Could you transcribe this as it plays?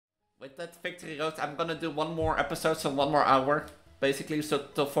with that victory road, I'm gonna do one more episode, so 1 more hour, basically, so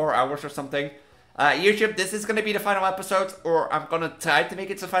till 4 hours or something. YouTube, this is gonna be the final episode, or I'm gonna try to make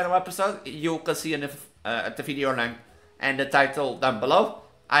it the final episode. You can see in the video link and the title down below.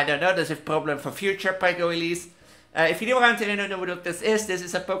 I don't know, there's a problem for future Prego release. If you're new around here and don't know what this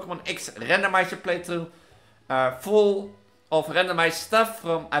is a Pokemon X randomizer playthrough, full of randomized stuff,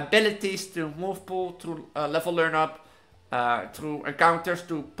 from abilities to move pool to level learn up, through encounters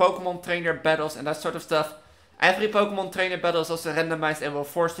to Pokemon trainer battles and that sort of stuff. Every Pokemon trainer battle is also randomized and will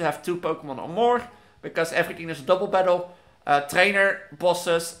force to have 2 Pokemon or more, because everything is a double battle. Trainer,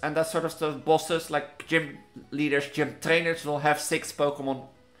 bosses, and that sort of stuff. Bosses like gym leaders, gym trainers will have 6 Pokemon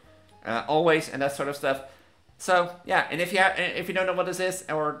always, and that sort of stuff. So yeah, and if you don't know what this is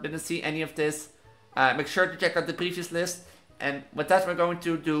or didn't see any of this, make sure to check out the previous list. And with that, we're going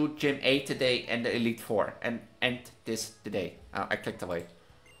to do Gym8 today and the Elite Four, and end this today. I clicked away.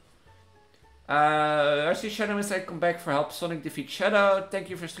 I see Shadow Mr. Egg come back for help Sonic defeat Shadow.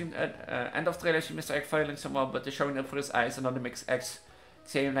 Thank you for stream. End of trailer, I see Mr. Egg filing someone, but they're showing up for his eyes. Another mix X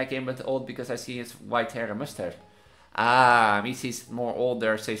saying like him but old because I see his white hair and mustache. Ah, he sees more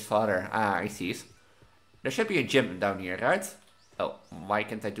older, says father. Ah, I see. There should be a gym down here, right? Oh, why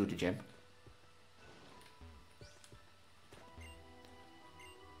can't I do the gym?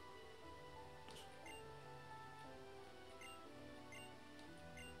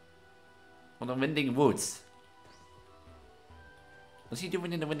 On the Winding Woods. What's he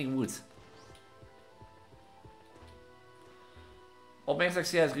doing in the Winding Woods? Opmerkelijk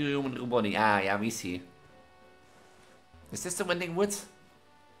zie je als Ruben Ruboni. Ah, ja, wie zie je? Is this the Winding Woods?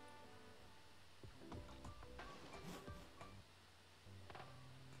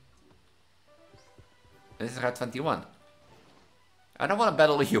 This is Route 21. I don't want to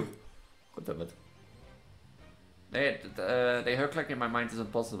battle you. God damn it. They hurt like in my mind is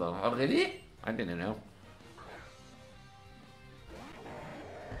impossible. Oh, really? I didn't know.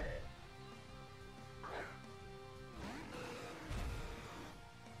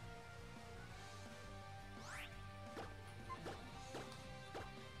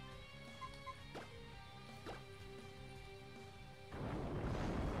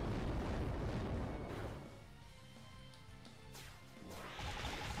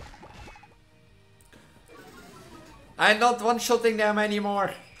 I'm not one-shotting them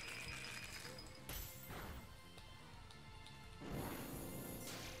anymore.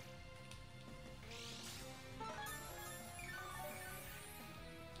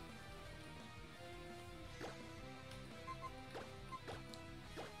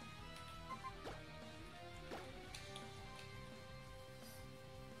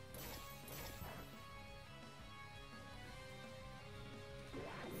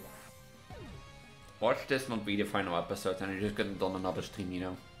 Watch this not be the final episode and I'm just gonna do another stream, you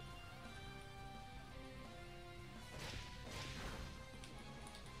know.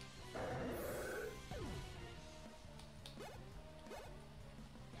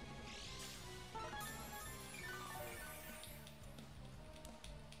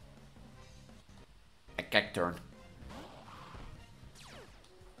 A Cacturn.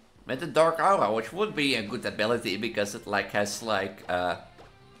 With the Dark Aura, which would be a good ability because it like has like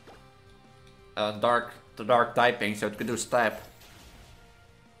dark typing, so it could do stab.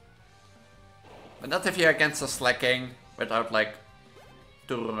 But not if you're against a slacking without like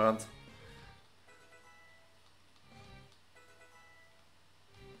Turant.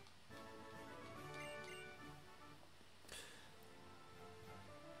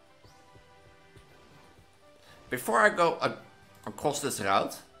 Before I go across this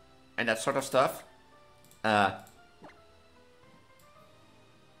route and that sort of stuff, and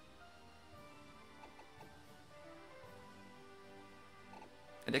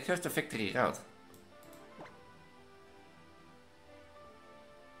ik geef de victory route.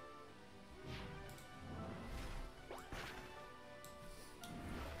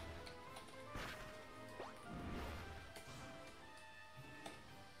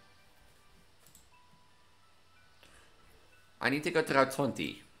 I need to go to Route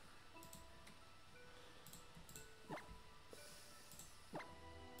 20.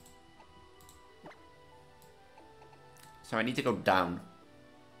 So I need to go down.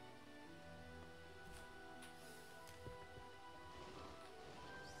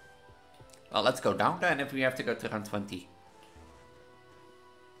 Well, let's go down then if we have to go to Route 20.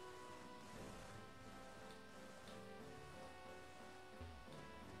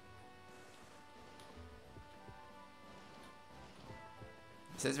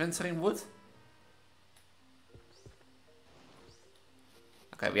 Is this Wintering Wood?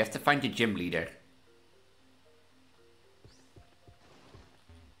 Okay, we have to find the gym leader.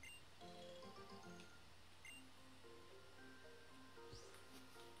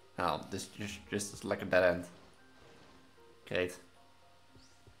 Oh, this just is like a dead end. Great.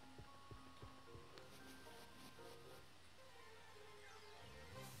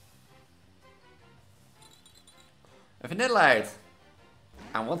 A vanilla light.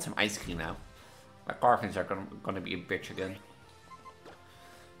 I want some ice cream now. My carvings are gonna be a bitch again.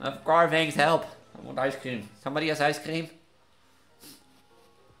 Carvings, help! I want ice cream. Somebody has ice cream?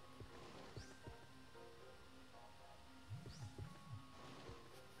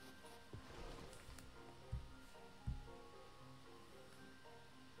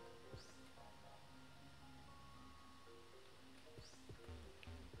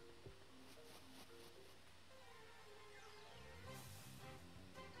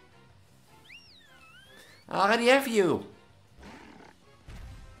 I already have you.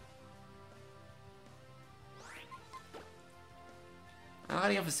 I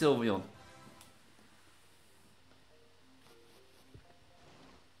already have a Sylveon.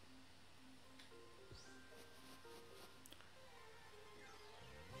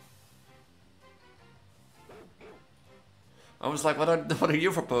 I was like, what are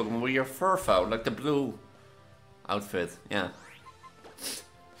you for Pokemon? Well, you're Furfo, like the blue outfit. Yeah.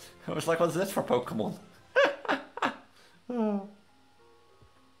 I was like, what's this for Pokemon?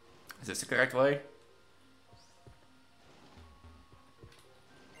 Is this the correct way?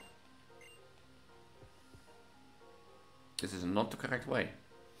 This is not the correct way.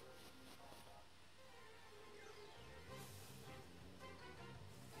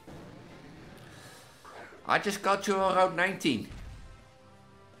 I just got you on Route 19.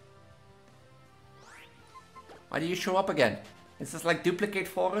 Why do you show up again? Is this like duplicate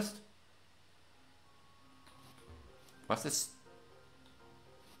forest? What's this?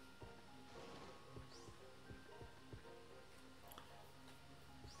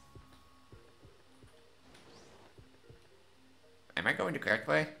 Am I going the correct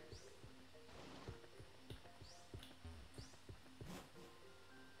way?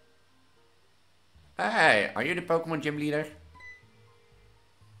 Hey, are you the Pokemon gym leader?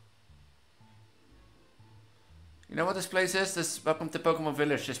 You know what this place is? Welcome to Pokemon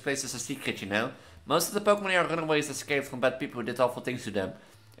Village. This place is a secret, you know? Most of the Pokemon here are runaways escaped from bad people who did awful things to them.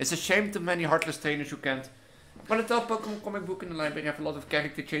 It's a shame to many heartless trainers who can't. But in the Pokemon comic book in the library have a lot of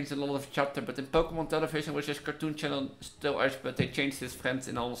character change and a lot of chapter, but in Pokemon Television, which is cartoon channel, still airs, but they changed his friends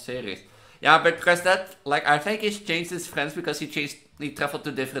in all series. Yeah, but because that, like, I think he's changed his friends because he traveled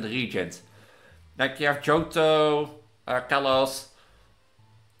to different regions. Like, you have Johto, Kalos,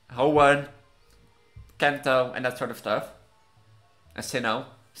 Hoenn, Kanto, and that sort of stuff. And Sinnoh,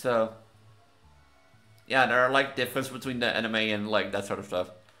 so... yeah, there are, like, difference between the anime and, like, that sort of stuff.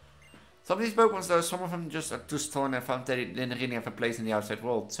 Some of these Pokemon, though, some of them just are too strong and found that they didn't really have a place in the outside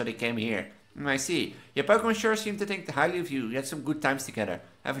world, so they came here. I see. Your Pokemon sure seem to think highly of you. You had some good times together,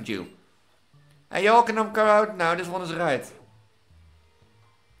 haven't you? Hey, y'all can go out now. This one is right.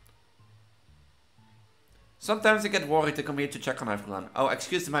 Sometimes I get worried to come here to check on everyone. Oh,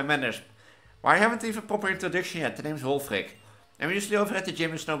 excuse my manners. Well, I haven't even a proper introduction yet. The name's Wolfric. I'm usually over at the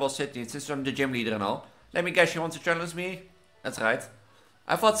gym in Snowball City, since I'm the gym leader and all. Let me guess, you want to challenge me? That's right.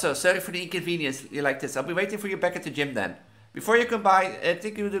 I thought so. Sorry for the inconvenience. You like this. I'll be waiting for you back at the gym then. Before you come by, I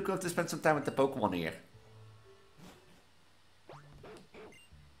think you would going to spend some time with the Pokemon here.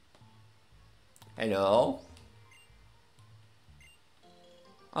 Hello?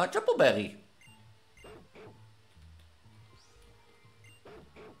 Oh, Trippleberry.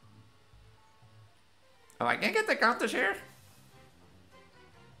 Oh, I can't get the counters here?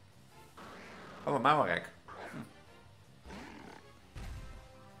 Oh, a Mawarek.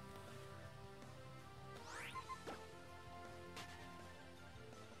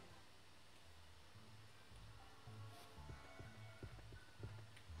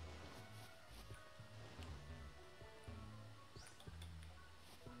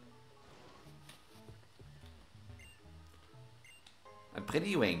 A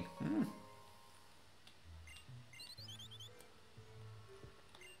pretty wing.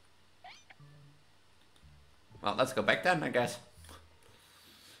 Well, let's go back then, I guess.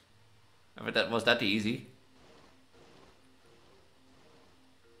 If that was that easy.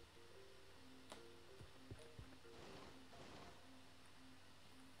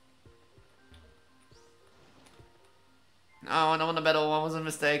 No, I don't want to battle. What was a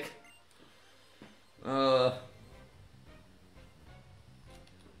mistake?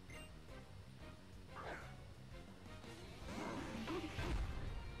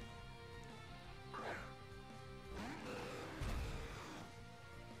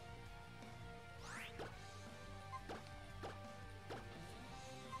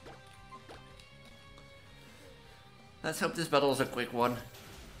 Let's hope this battle is a quick one.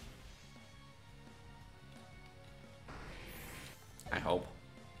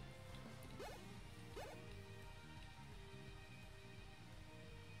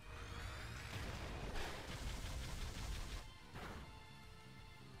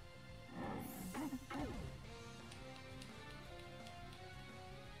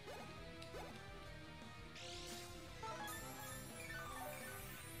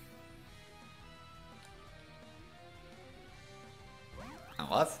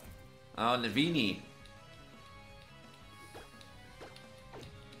 what? Oh, Levini.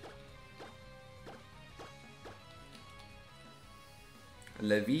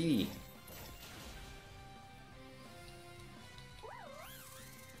 Levini.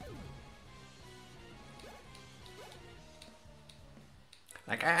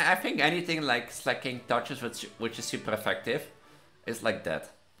 Like, I think anything like slacking touches which is super effective is like dead.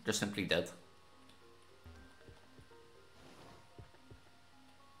 Just simply dead.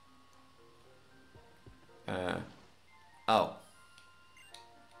 Oh.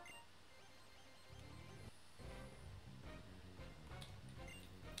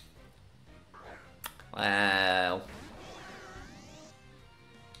 Well.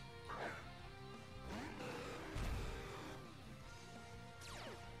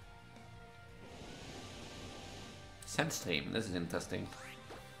 Send stream, this is interesting.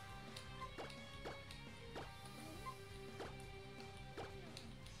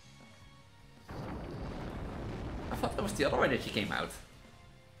 I thought that was the other way that she came out.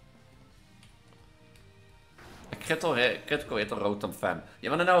 A critical hit on Rotom Fan. You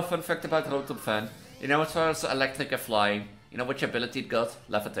wanna know a fun fact about Rotom Fan? You know, as far as electric and flying, you know which ability it got?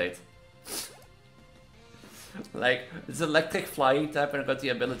 Levitate. Like, it's electric flying type and it got the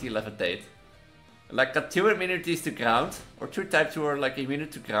ability Levitate. Like, got 2 immunities to ground, or 2 types who are like immune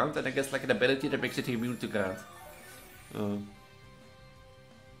to ground, and I guess like an ability that makes it immune to ground.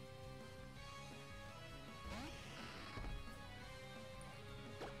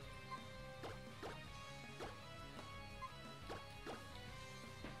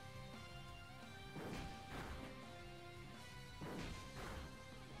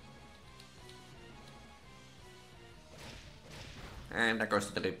 And there goes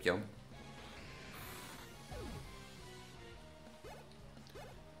the Ripio.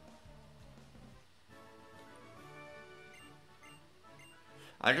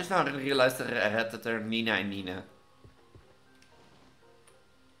 I just now realized that they're Nina and Nina.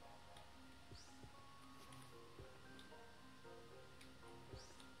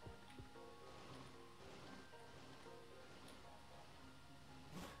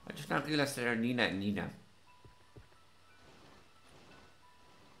 I just now realized they're Nina and Nina.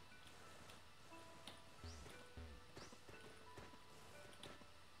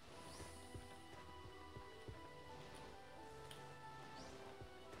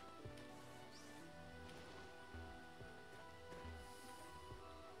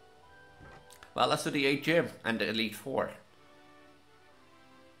 Well, let's do the 8 gym and the Elite 4.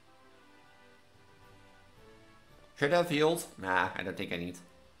 Should I have healed? Nah, I don't think I need.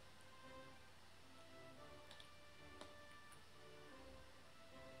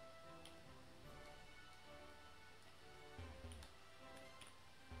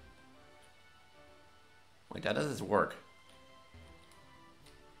 Wait, that doesn't work.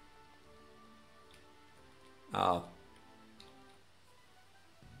 Oh.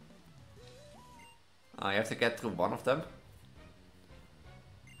 I have to get through one of them.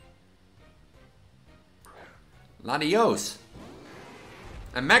 Latios!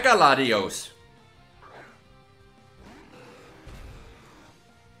 A Mega Latios!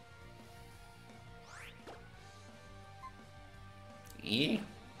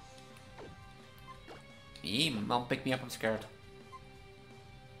 Mom, pick me up, I'm scared.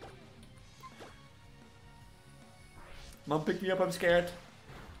 Mom, pick me up, I'm scared.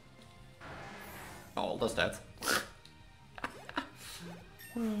 Oh, does that?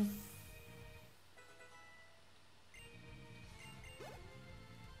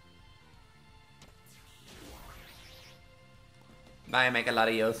 Bye, Mega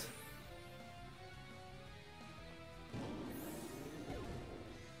Latios.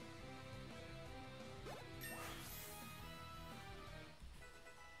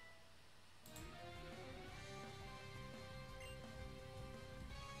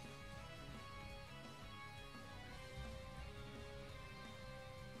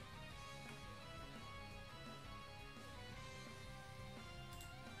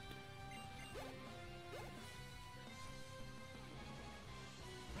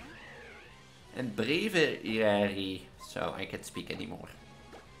 And breviary. So I can't speak anymore.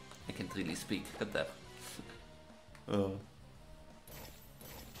 I can't really speak. Got that. Oh.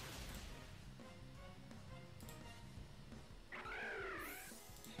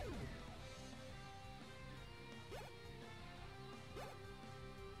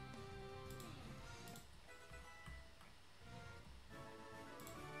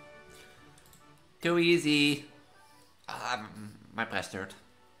 Too easy. My breast hurt.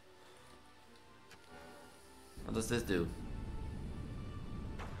 What does this do?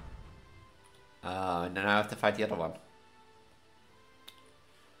 And then I have to fight the other one.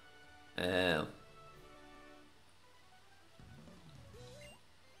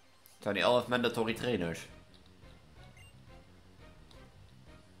 Zijn die 11 mandatory trainers?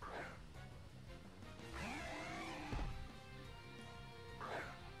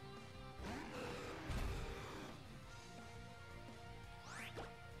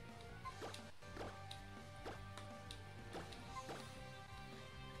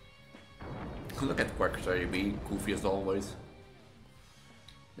 Look at Quackers, are you being goofy as always?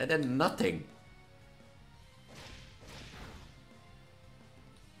 They did nothing.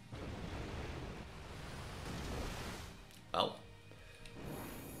 Well,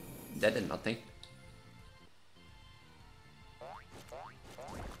 they did nothing.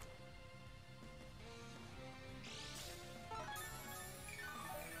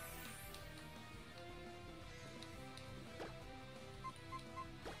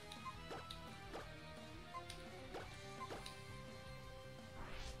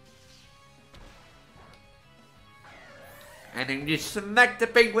 And then you smack the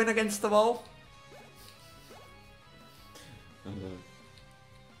penguin against the wall.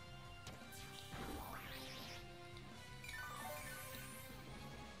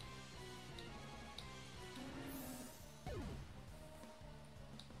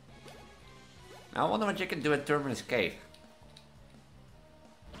 I wonder what you can do at Terminus Cave.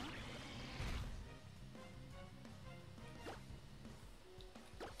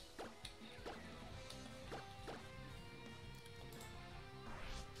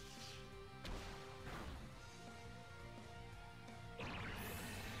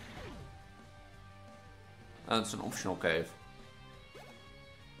 Oh, it's an optional cave.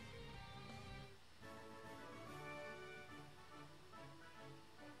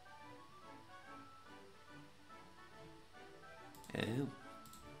 Oh.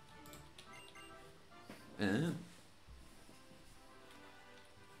 Oh.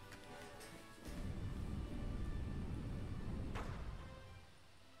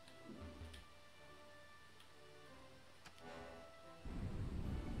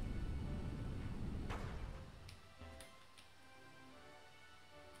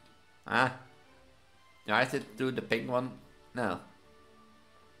 Ah. Do I have to do the pink one? No.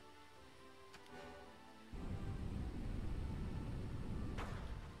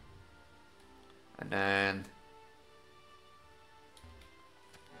 And then...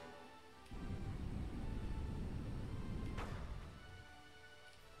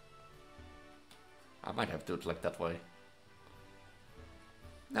 I might have to do it like that way.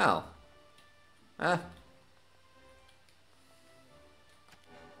 No. Huh?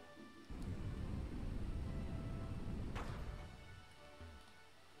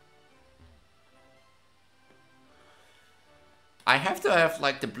 I have to have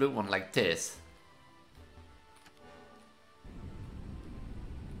like the blue one like this.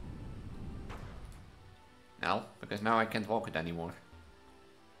 No, because now I can't walk it anymore.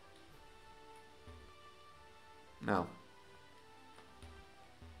 No.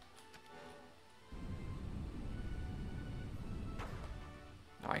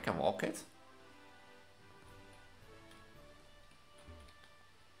 Now I can walk it.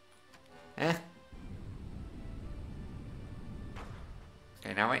 Eh.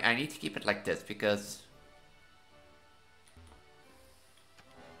 Okay, now I need to keep it like this because...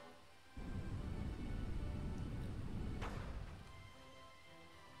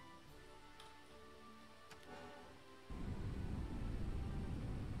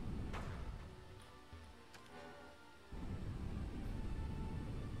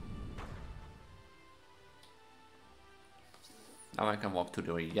 Now I can walk to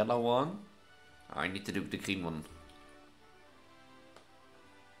the yellow one. I need to do the green one.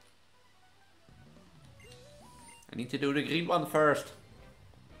 I need to do the green one first.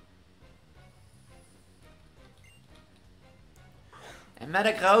 And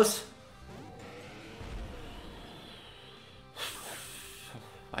medic Rose.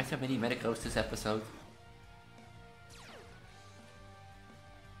 Why so many medic Rose this episode?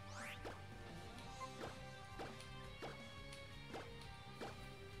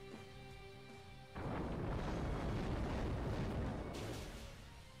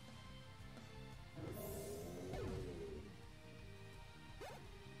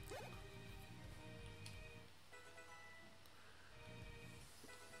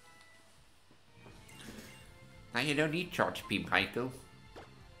 Now you don't need charge beam, Haiku.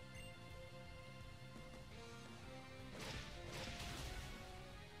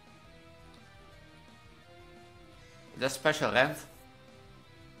 That's special rent.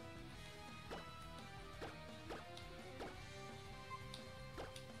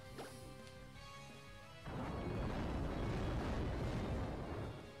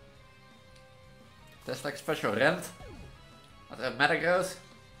 That's like special rent. What a matter goes.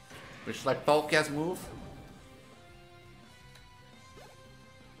 Which is like Palkia's move.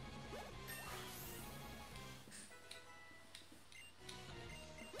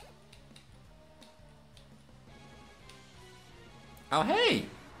 Oh hey!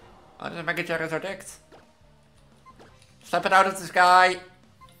 Oh, the Mega Charizard X. Slap it out of the sky!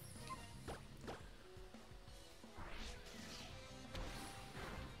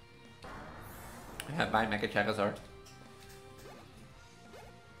 Bye, Mega Charizard.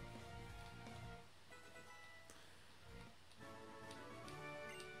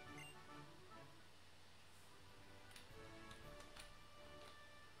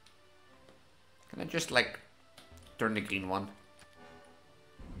 Can I just like turn the green one?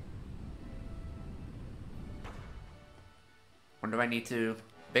 Or do I need to...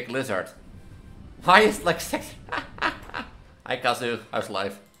 Big Lizard. Why is like 6... Hi Kazu, how's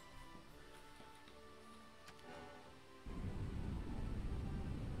life?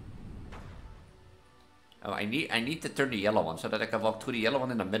 Oh, I need to turn the yellow one so that I can walk through the yellow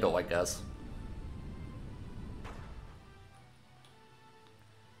one in the middle, I guess.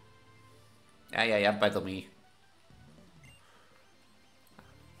 Yeah, battle me.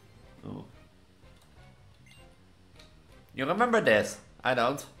 Oh. You remember this? I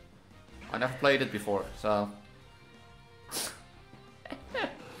don't. I never played it before, so...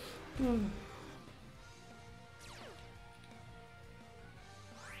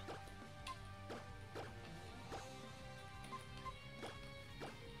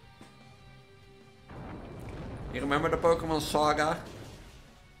 You remember the Pokemon Saga?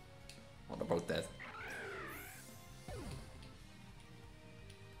 What about that?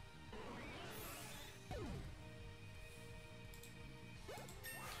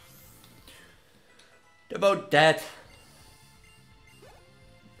 About that.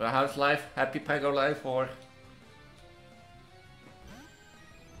 How's life? Happy Pego life or? Of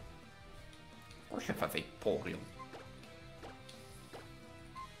course you have a Vaporeon.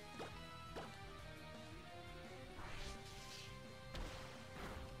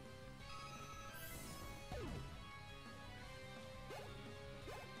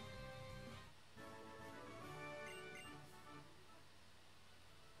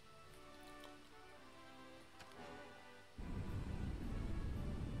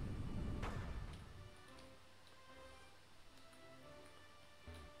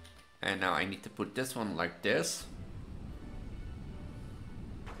 And now I need to put this one like this.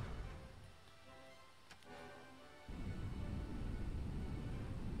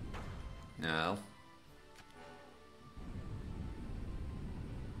 No.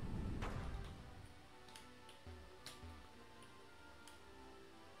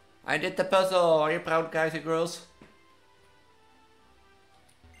 I did the puzzle. Are you proud, guys and girls?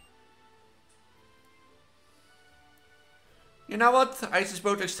 You know what? Ice is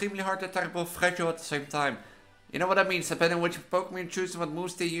both extremely hard and terrible fragile at the same time. You know what that means? Depending on which Pokemon you choose and what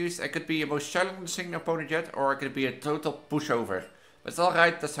moves they use, I could be a most challenging opponent yet, or I could be a total pushover. But it's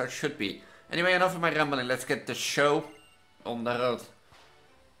alright, that's how it should be. Anyway, enough of my rambling, let's get the show on the road.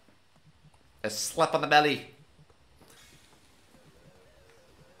 A slap on the belly.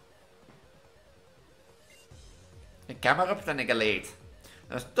 Een camera op en geleid.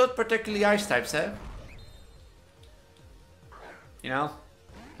 That's not particularly ice types, eh? You know,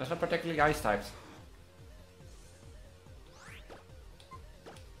 that's not particularly ice types.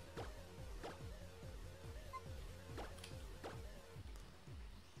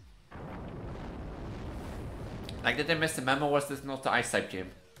 Like, did I miss the memo? Was this not the ice type gym?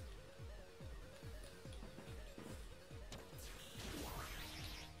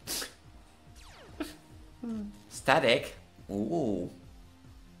 Static? Ooh.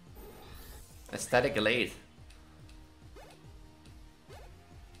 A static elite.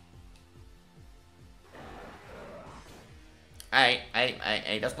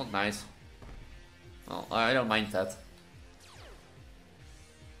 Hey, that's not nice. Well, I don't mind that.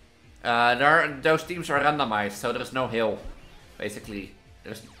 Those teams are randomized, so there's no hill. Basically,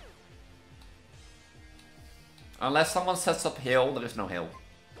 there's... Unless someone sets up hill, there is no hill.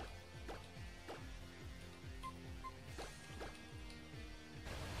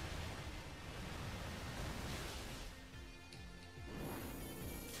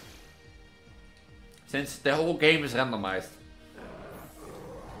 Since the whole game is randomized.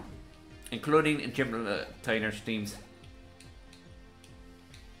 Including in gym trainers teams.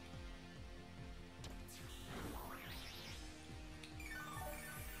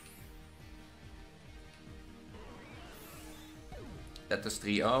 That is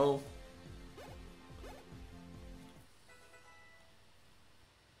 3-0.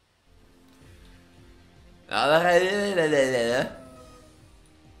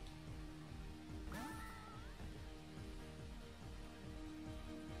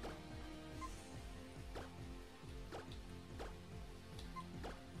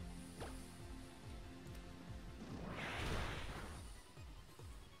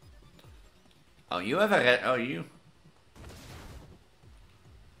 you have a red. Oh, you.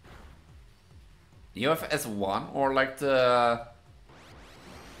 You have S1 or like the.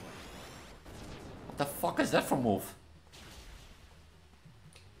 What the fuck is that for move?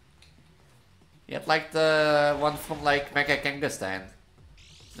 You have like the one from like Mega Kangaskhan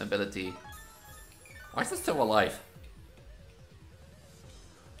ability. Why is it still alive?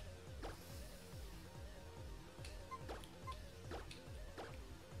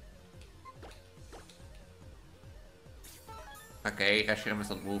 Okay, Reshiram is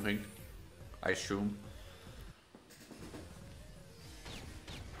not moving, I assume.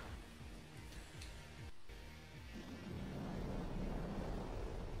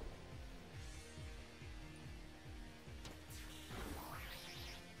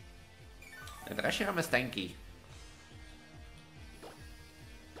 And Reshiram is tanky.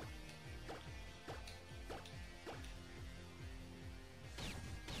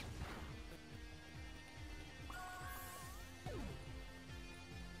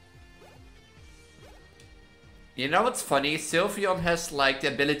 You know what's funny? Sylveon has like the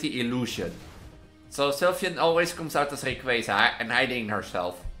ability Illusion. So Sylveon always comes out as Rayquaza and hiding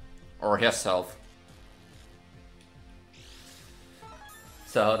herself. Or herself.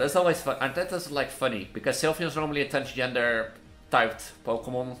 So that's always fun. And that is like funny. Because Sylveon is normally a transgender typed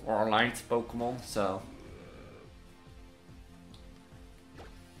Pokemon or aligned Pokemon. So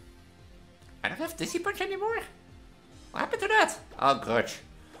I don't have Dizzy Punch anymore? What happened to that? Oh, Grudge.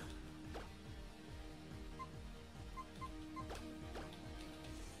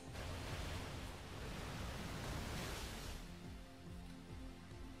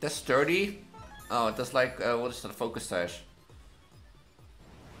 That's sturdy. Oh, that's like, what is that? Focus Sash.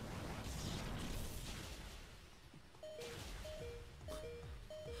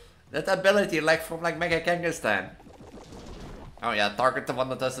 That ability, like from like Mega Kangaskhan. Oh yeah, target the one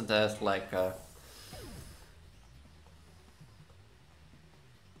that doesn't have like,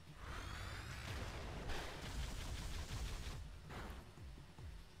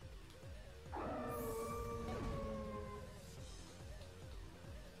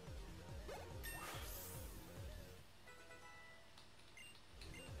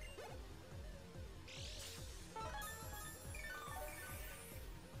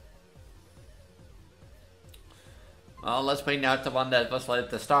 well, let's bring out the one that was like at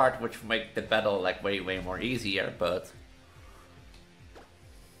the start, which would make the battle like way more easier, but...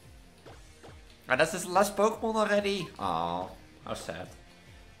 Oh, that's his last Pokemon already? Oh, how sad.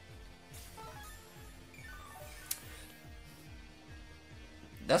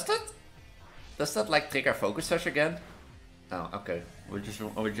 Does that like trigger Focus Sash again? Oh, okay. We just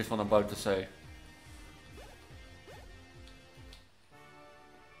want about to say.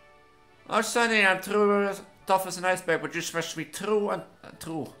 Oh, Sunny, I'm true. Tough as an iceberg, but just must be true and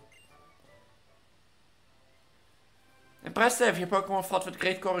true. Impressive, your Pokemon fought with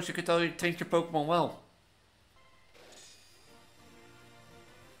great courage. You could tell you trained your Pokemon well.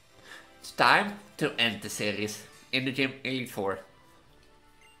 It's time to end the series in the Gym8 4.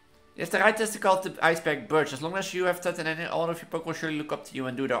 Yes, the right testicle to Iceberg Birch. As long as you have that and any all of your Pokemon surely look up to you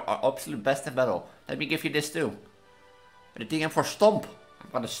and do their absolute best in battle. Let me give you this too. The DM for Stomp. I'm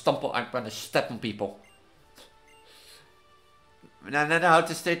gonna step on people. No, how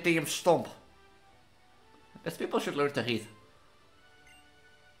to say TM Stomp. These people should learn to read.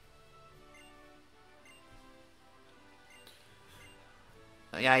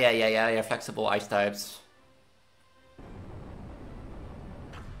 Yeah, flexible ice types.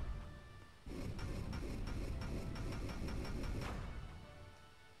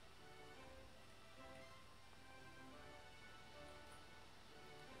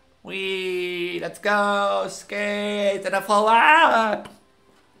 Let's go, skate, and I fall up.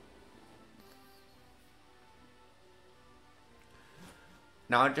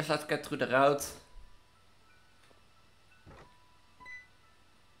 Now just let's get through the route.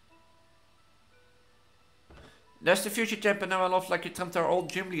 There's the future champion and I love like you trumped our old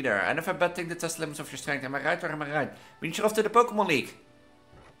gym leader. And if I betting the test limits of your strength, am I right or am I right? We need you off to the Pokemon League.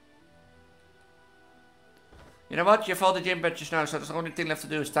 You know what? You've all the gym badges now, so there's the only thing left to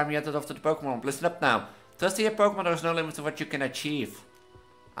do. It's time you headed off to the Pokemon. Listen up now. Trust in your Pokemon, there is no limit to what you can achieve.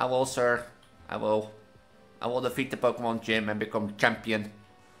 I will, sir. I will defeat the Pokemon gym and become champion.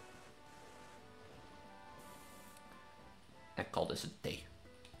 I call this a day.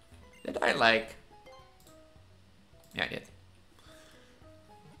 Did I like... Yeah, I did.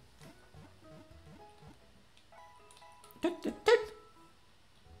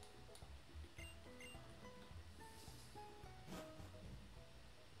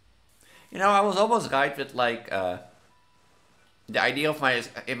 You know, I was almost right with like the idea of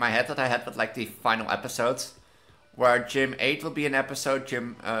in my head that I had with like the final episodes, where Gym8 will be an episode,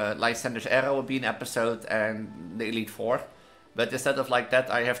 Lysander's Era will be an episode, and the Elite Four. But instead of like that,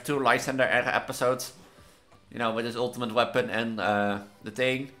 I have 2 Lysander Era episodes, you know, with his ultimate weapon and the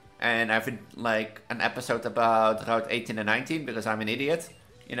thing. And I have like an episode about Route 18 and 19 because I'm an idiot,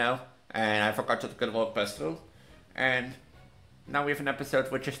 you know, and I forgot to could walk past through. And now we have an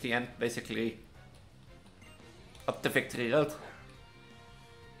episode which is the end, basically, up the victory road.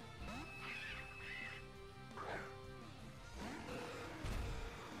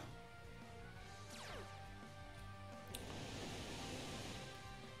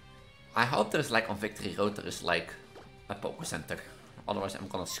 I hope there's like on Victory Road there is like a Poké Center. Otherwise I'm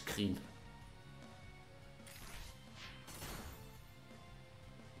gonna scream.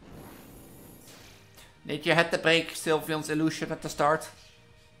 Did you have to break Sylveon's illusion at the start?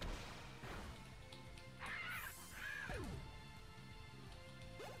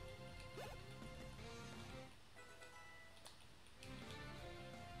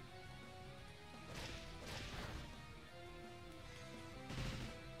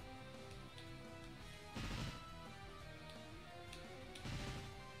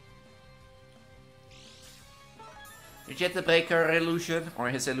 Did you have to break her illusion, or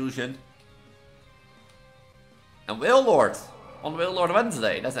his illusion? And Wailord! On Wailord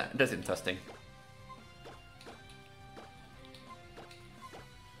Wednesday, that's interesting.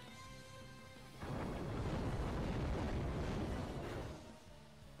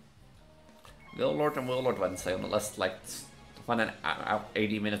 Wailord and Wailord Wednesday on the last like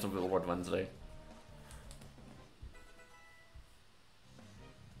 80 minutes of Wailord Wednesday.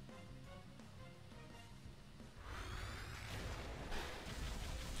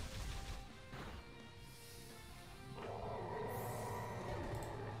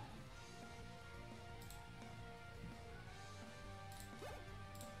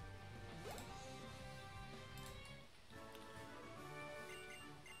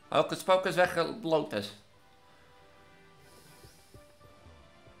 Hocus Pocus weggebloot is.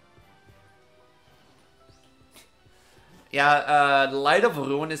 Yeah, the Light of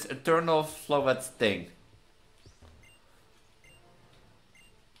Ruin is Eternal Flowet's thing.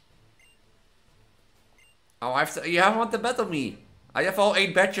 Oh, you haven't want to battle me. I have all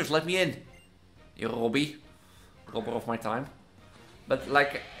 8 badges, let me in. You Robbie. Robber of my time. But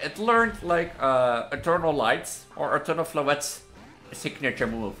like, it learned like Eternal Lights or Eternal Flowet's signature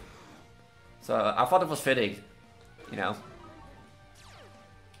move. So I thought it was fitting, you know.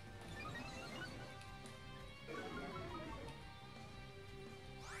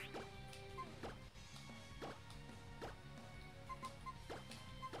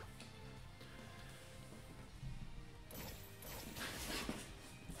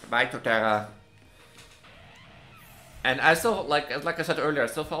 Bye, Torterra. And I still, like I said earlier, I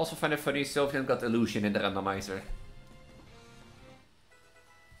still also find it funny Sylveon got Illusion in the randomizer.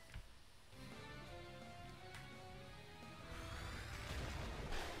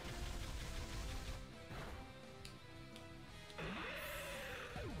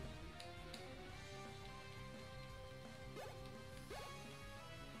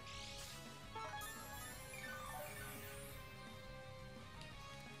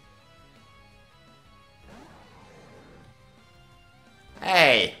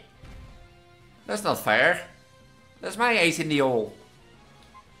 Hey! That's not fair. That's my ace in the hole.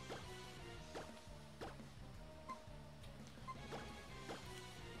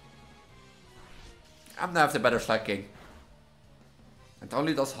 I'm now the better slacking. It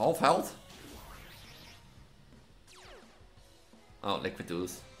only does half health? Oh, Liquid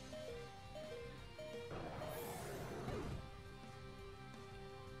Tooth.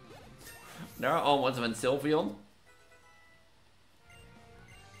 There almost went Sylveon.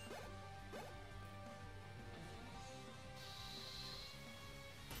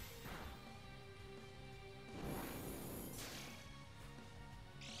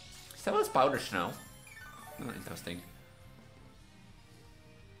 So was Powder Snow. Oh, interesting.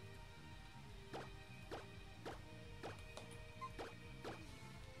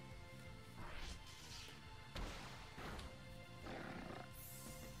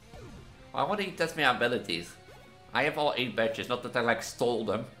 Why would he test my abilities? I have all 8 badges, not that I like stole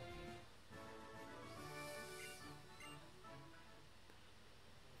them.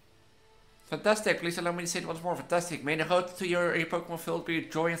 Fantastic, please allow me to say it once more. Fantastic. May the road to your Pokemon field be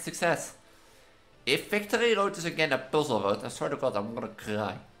joy and success. If Victory Road is again a puzzle road, I swear to God, I'm gonna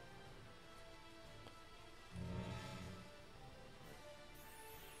cry.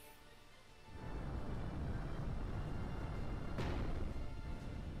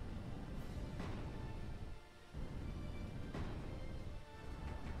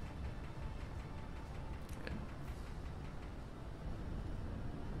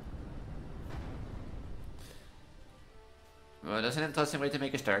 Well, that's an interesting way to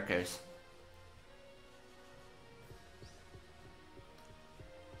make a staircase.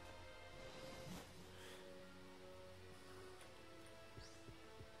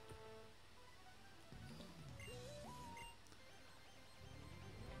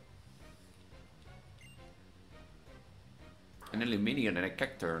 An aluminium and a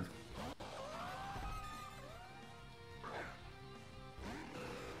cacturn.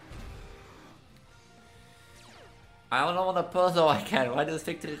 I don't know what a puzzle I can. Why does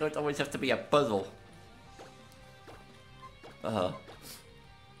victory road always have to be a puzzle? Bye,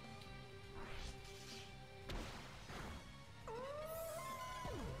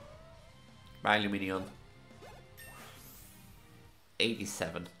 aluminium.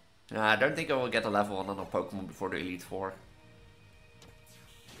 87. I don't think I will get a level on another Pokemon before the Elite Four.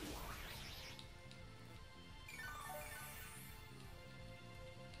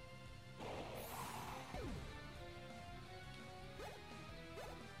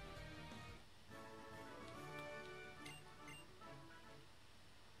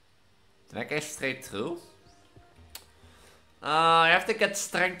 Did I get straight through? I have to get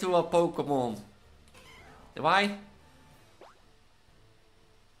strength to a Pokemon. Do I?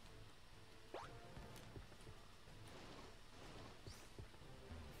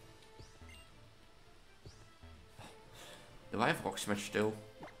 Do I have Rock Smash still?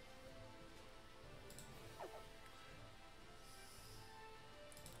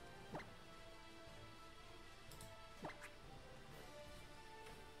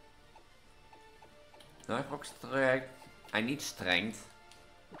 Do I have Rock Strike? I need strength.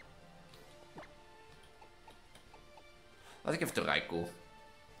 Let's give it to Raikou.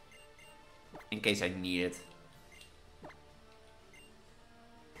 In case I need it.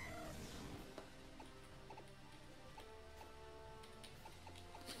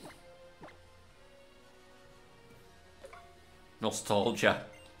 Nostalgia.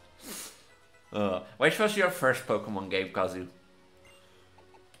 Which was your first Pokemon game, Kazu?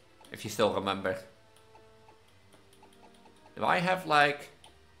 If you still remember. Do I have like...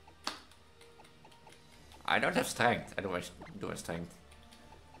 I don't have strength. I do have strength.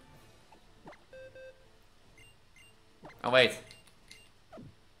 Oh wait.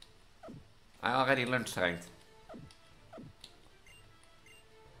 I already learned strength.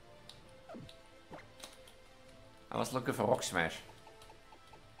 I was looking for Rock Smash.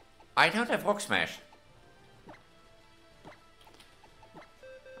 I don't have Rock Smash.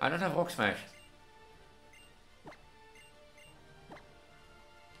 I don't have Rock Smash.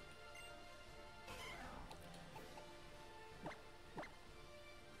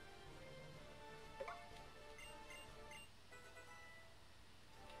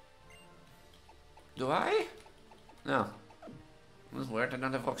 Do I? No. That's weird, I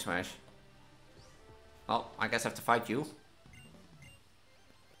don't have Rock Smash. Oh, I guess I have to fight you.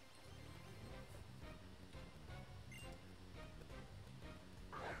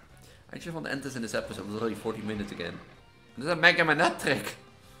 I just want to end this in this episode. It's already 40 minutes again. This is a Mega Man hat trick.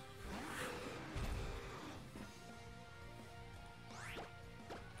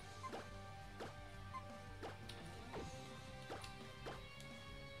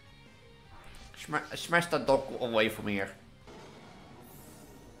 Smash that dog away from here.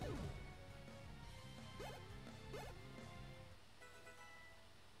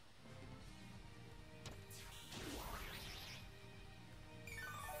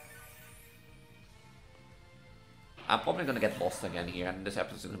 I'm probably gonna get lost again here, and this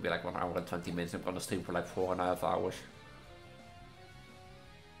episode is gonna be like 1 hour and 20 minutes. I'm gonna stream for like 4.5 hours.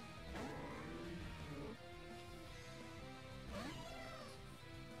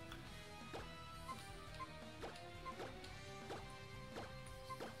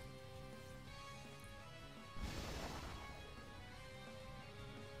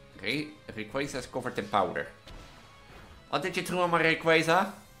 Rayquaza is covered in powder. What did you throw on my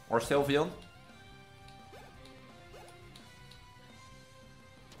Rayquaza? Or Sylveon?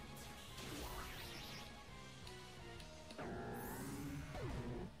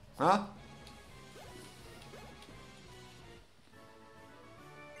 Huh?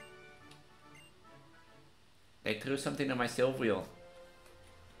 They threw something on my Sylveon.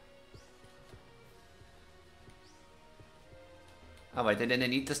 Oh wait, they didn't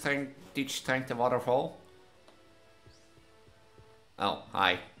need to teach strength to waterfall? Oh,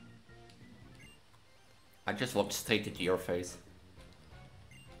 hi. I just walked straight into your face.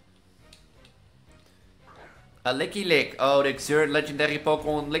 A Licky Lick. Oh, the Exert legendary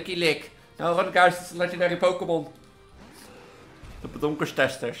Pokémon Licky Lick. Nou, run guys, het is een legendary Pokémon. De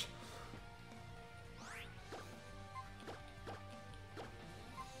bedonkerstesters.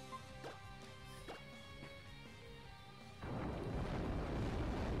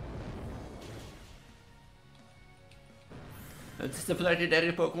 Het is de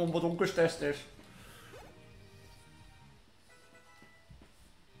legendaire Pokémon wat ongetest is.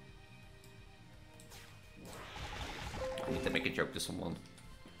 I need to make a joke to someone.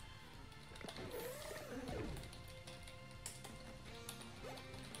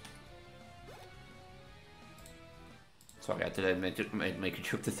 Sorry, I had to make a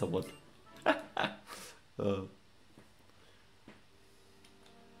joke to someone.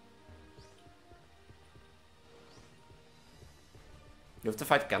 You have to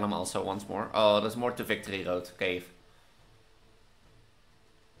fight Callum also once more. Oh, there's more to Victory Road Cave.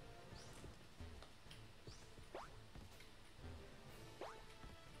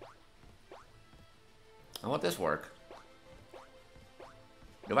 How would this work?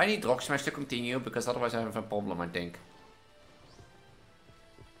 Do I need Rock Smash to continue? Because otherwise I have a problem, I think.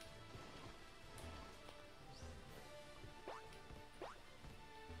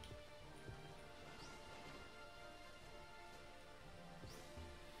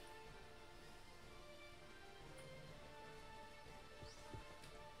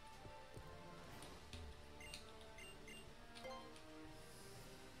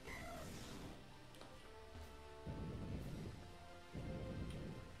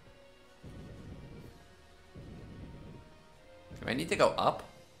 Do I need to go up?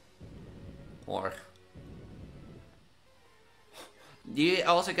 Or... Do you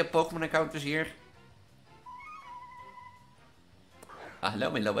also get Pokemon encounters here? Ah, hello,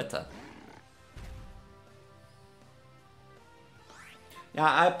 Milowetta. Yeah,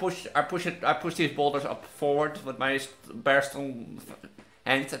 I push these boulders up forward with my bare strong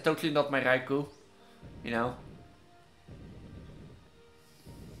hands. Totally not my Raikou, you know.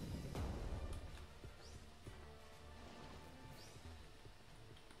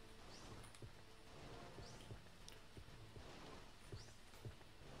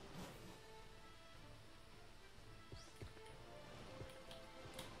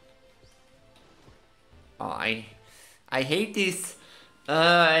 Oh, I hate these.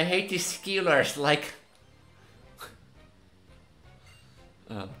 I hate these skillers. Like.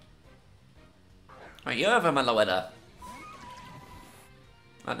 Oh, you have a Meloetta.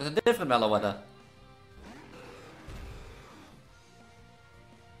 Oh, there's a different Meloetta.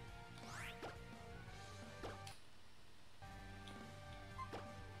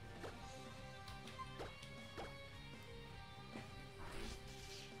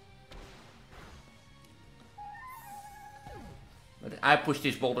 I push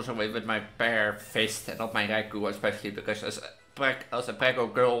these boulders away with my bare fist and not my Raikou, especially because as a Prego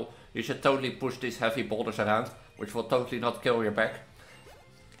girl, you should totally push these heavy boulders around, which will totally not kill your back.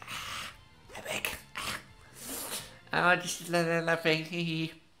 My back. Oh, just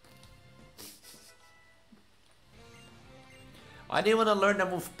laughing. I didn't want to learn the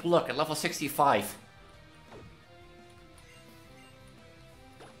move Pluck at level 65.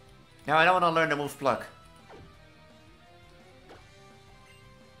 No, I don't want to learn the move Pluck.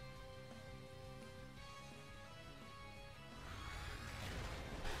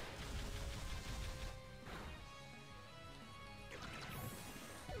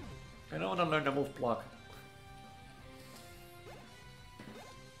 I don't want to learn the move Block.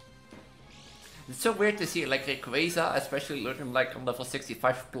 It's so weird to see like Rayquaza, especially learning like on level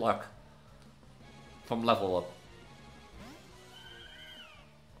 65 Block from level up.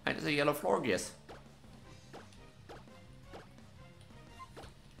 And there's a yellow Florges.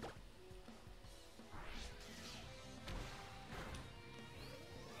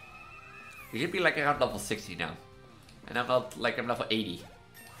 You should be like around level 60 now. And I'm not like I'm level 80.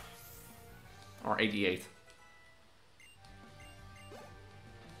 Or 88.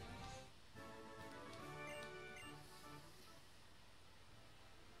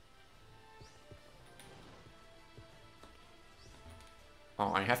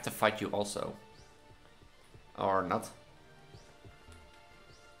 Oh, I have to fight you also. Or not.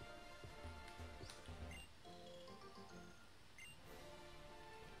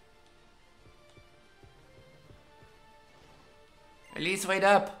 Elise, wait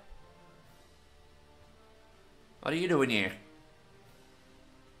up! What are you doing here?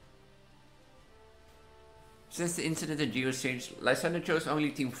 Since the incident in Geo's changed, Lysander chose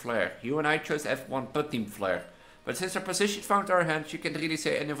only Team Flare. You and I chose F1 but Team Flare. But since our position found our hands, you can't really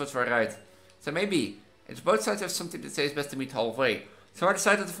say any of us were right. So maybe, it's both sides have something to say, it's best to meet halfway. So I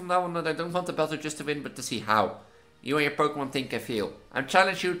decided from now on that I don't want the battle just to win, but to see how. You and your Pokemon think and feel. I'm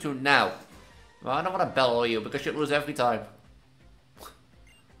challenging you to now. Well, I don't want to battle you, because you lose every time.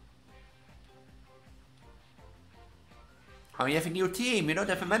 Oh, you have a new team. You don't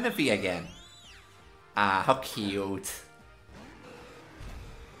have a Mabye again. Ah, how cute.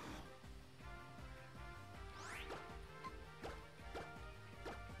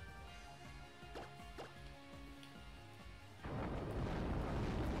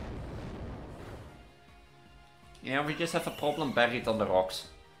 Yeah, we just have a problem buried on the rocks.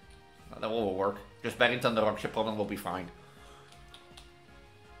 That will work. Just buried on the rocks, your problem will be fine.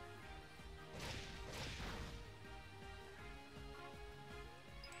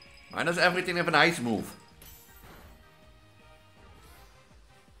 Why does everything have an ice move?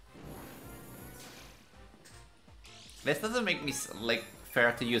 This doesn't make me like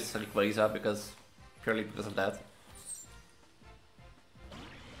fair to use Rayquaza because purely because of that.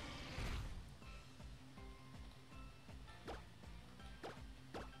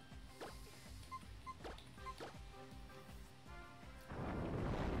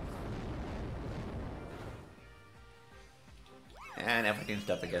 And everything's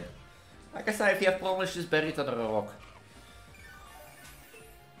dead again. Like I said, if you have problems, just bury it under a rock.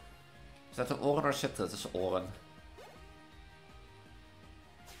 Is that an oren or zit het? Dat is oren.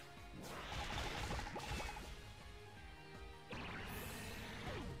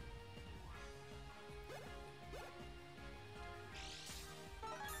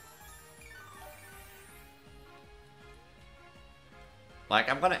 Like,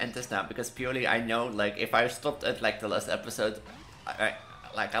 I'm gonna end this now because purely I know, like, if I stopped at like the last episode,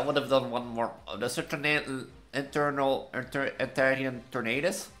 I would have done one more. There's a Entarian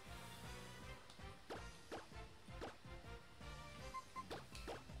Tornadus.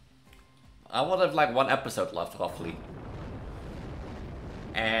 I would have like one episode left roughly,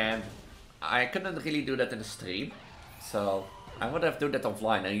 and I couldn't really do that in the stream, so I would have done that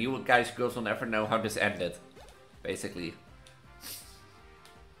offline, and you guys girls will never know how this ended, basically.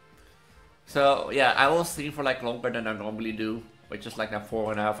 So yeah, I will stream for like longer than I normally do, which is like now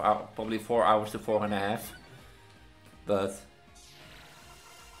 4.5 hours, probably 4 hours to 4.5. But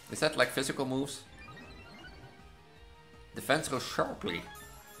is that like physical moves? Defense goes sharply.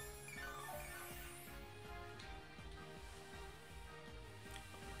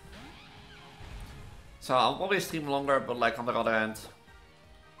 So I'll probably stream longer, but like on the other hand,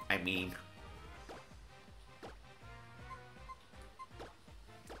 I mean,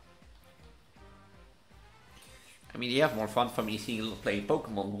 you have more fun for me seeing you play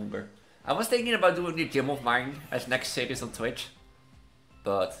Pokemon longer. I was thinking about doing the gym of mine as next series on Twitch,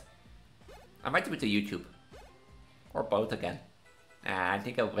 but I might do it to YouTube. Or both again. Nah, I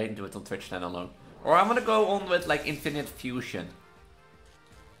think I'll wait and do it on Twitch then alone. Or I'm gonna go on with like Infinite Fusion.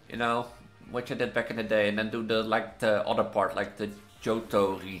 You know, which I did back in the day, and then do the like the other part, like the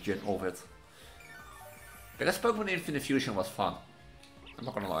Johto region of it. Because Pokemon Infinite Fusion was fun. I'm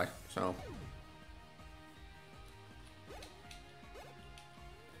not gonna lie, so.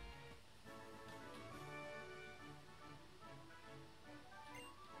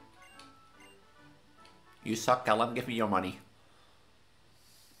 You suck, Callum, give me your money.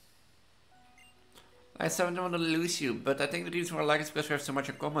 I don't want to lose you, but I think the reason why I like it is because we have so much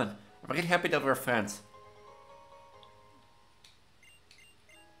in common. I'm really happy that we're friends.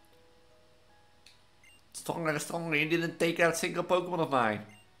 Stronger and stronger, you didn't take out a single Pokemon of mine.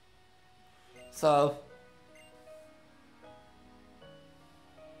 So.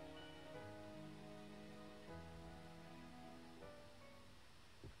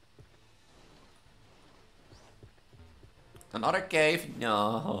 Another cave?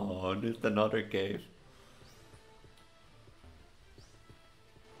 No, just another cave.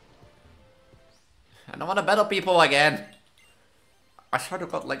 I don't want to battle people again. I swear to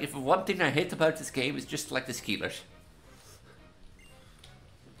God, like, if one thing I hate about this game is just like the Skeelers.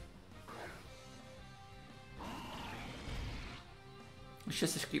 It's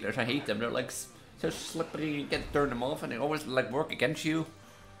just the Skeelers, I hate them. They're like so slippery, you can't turn them off and they always like work against you.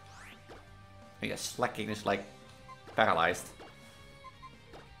 I guess slacking is like paralyzed.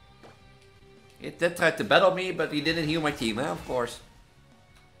 It did try to battle me, but he didn't heal my team, of course.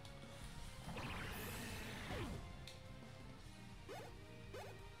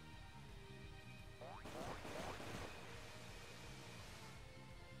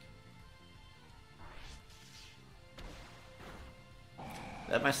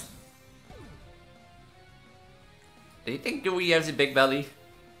 That must. Do you think Dewey has a big belly?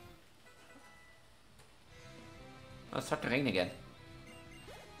 Oh, it's starting to rain again.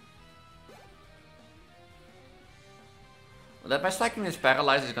 Well, that my slacking is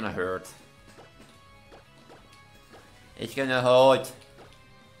paralyzed is gonna hurt. It's gonna hurt.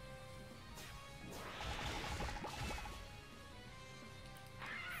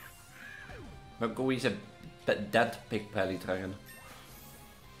 But Dewey's a dead big belly dragon.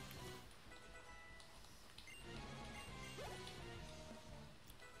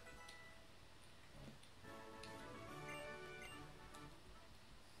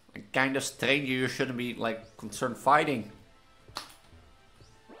 Kind of stranger you shouldn't be like concerned fighting.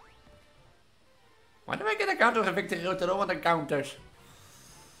 Why do I get a counter of victory road? I don't want the counters.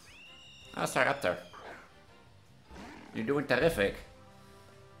 That's our Raptor. You're doing terrific.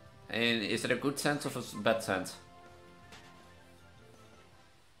 And is it a good sense or a bad sense?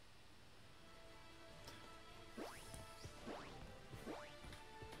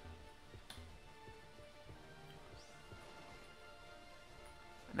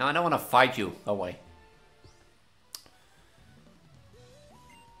 No, I don't want to fight you. Go away.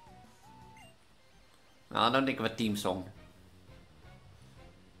 No, I don't think of a team song.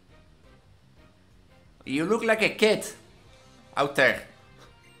 You look like a kid out there.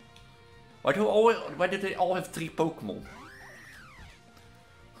 Why do they all have 3 Pokemon?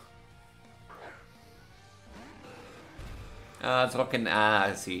 It's rocking.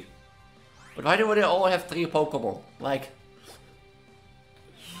 I see. But why do they all have 3 Pokemon? Like.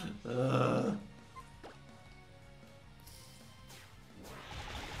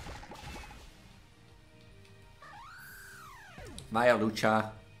 Maya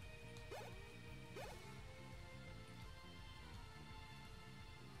Lucha.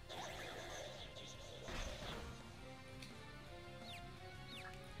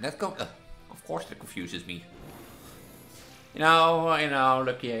 Let's go. Of course, that confuses me. You know,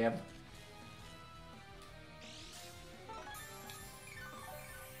 lucky I am.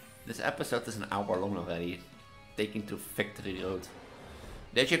 This episode is an hour long already. Taking to Victory Road.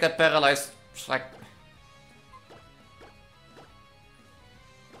 Did you get paralyzed? It's like.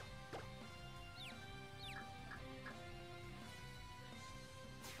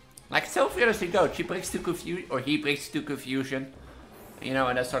 Like so fearlessly go. She breaks to confusion, or he breaks to confusion. You know,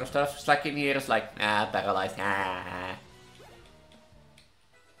 and that sort of stuff. Slack in here is like, paralyzed.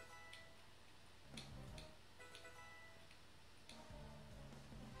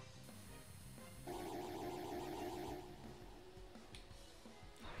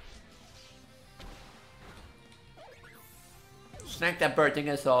 Snack that bird thing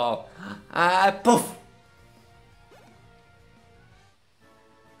is all. Poof!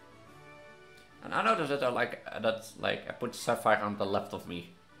 And I noticed that I put Sapphire on the left of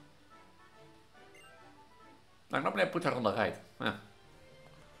me. Like normally I put her on the right. Yeah.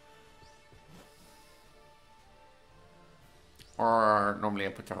 Or normally I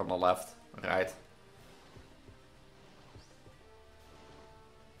put her on the left, right.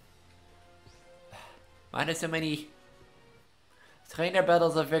 Why there's so many trainer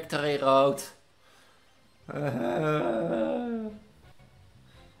battles of Victory Road?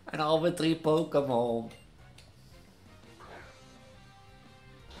 And all with 3 Pokemon.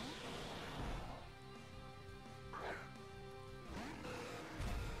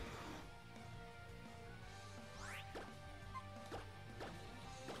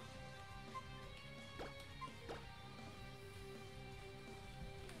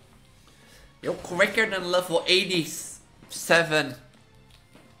 You're quicker than level 87.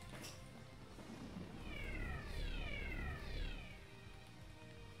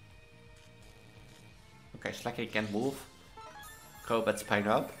 Okay, Slacky can't move. Crobat's spine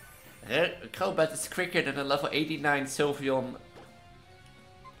up. Crobat is quicker than a level 89 Sylveon.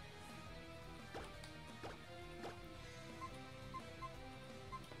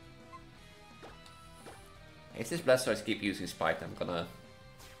 If this Blastoise keep using Spite, I'm gonna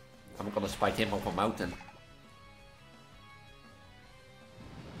spite him off a mountain.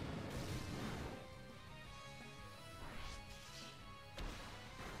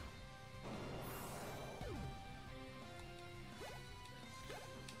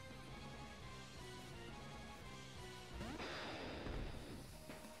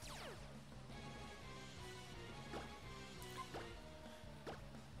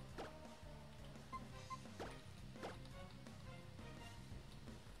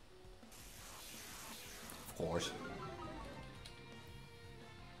 Of course.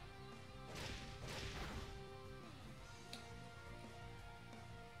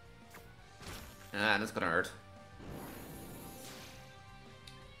 Ah, that's gonna hurt.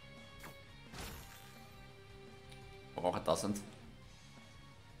 Or it doesn't.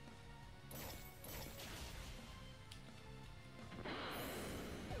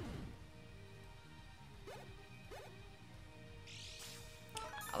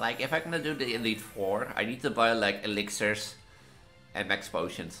 Like, if I'm gonna do the Elite Four, I need to buy like elixirs and max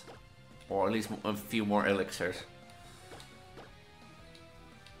potions. Or at least a few more elixirs.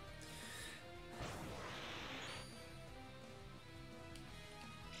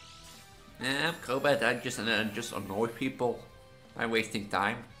 Yeah, Crobat, I just annoy people. I'm wasting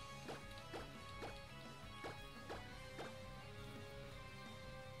time.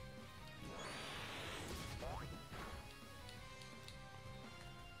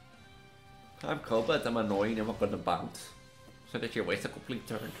 I'm cold, but I'm annoying and I'm gonna bounce. So that you waste a complete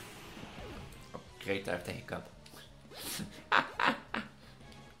turn. Oh, great, I have the hiccup.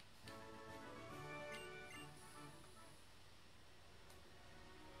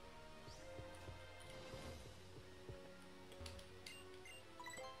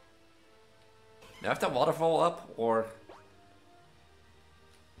 Do I have the waterfall up, or...?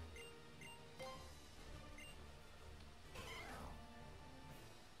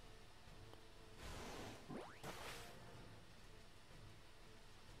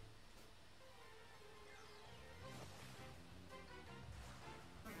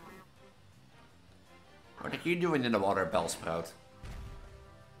 What are you doing in the water, Bellsprout?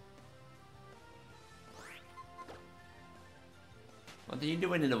 What are you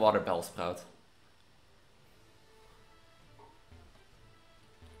doing in the water, Bellsprout?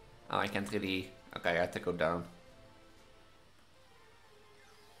 Oh, I can't really... Okay, I have to go down.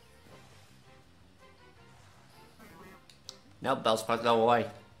 No, Bellsprout, go away.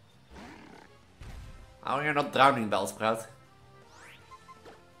 Oh, you're not drowning, Bellsprout.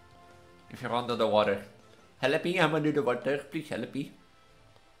 If you're under the water. Help me, I'm under the water. Please help me.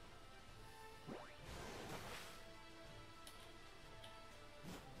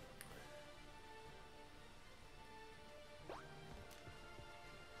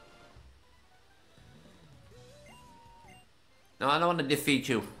 No, I don't want to defeat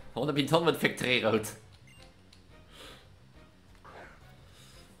you. I want to be done with Victory Road.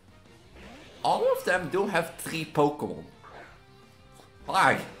 All of them do have 3 Pokemon.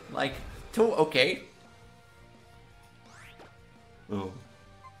 Why? Like, 2 okay. Oh.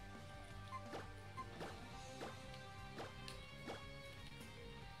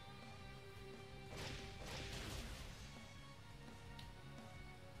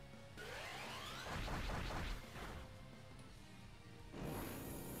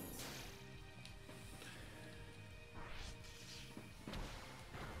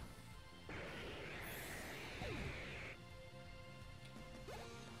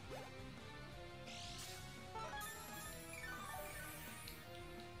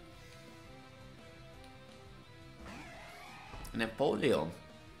 Napoleon.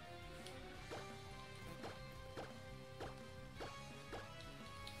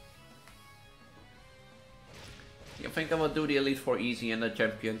 You think I will do the Elite Four easy and the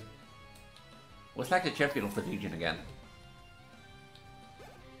champion? Well, it's like the champion of the region again.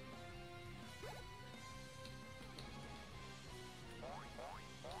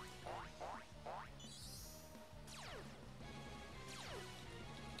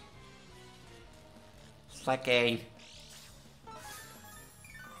 Slacking.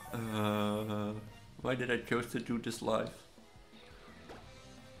 Why did I choose to do this live?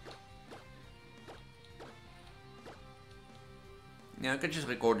 Yeah, I could just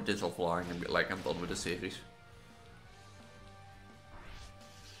record this offline and be like, I'm done with the series.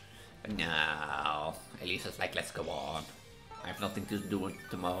 But no, Elise is like, let's go on. I have nothing to do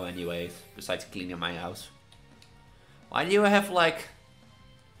tomorrow anyways, besides cleaning my house. Why do you have like...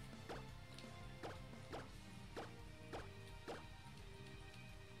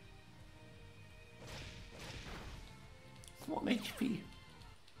 One HP.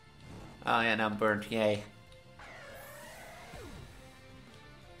 Oh yeah, now I'm burnt, yay.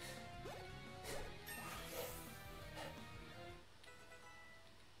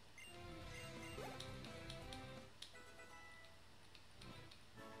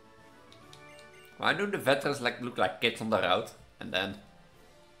 Why do the veterans like look like kids on the road? And then...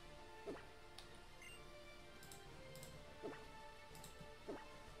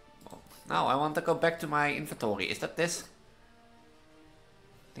 Now I want to go back to my inventory. Is that this?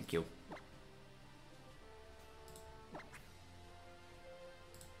 Thank you.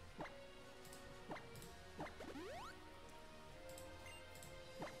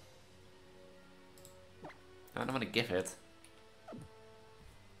 I don't want to give it.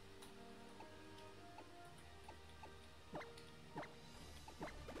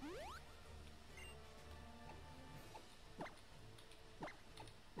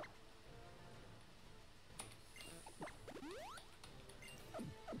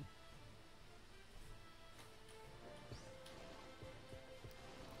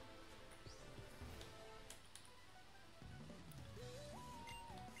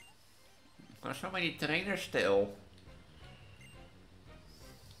 There's so many trainers still.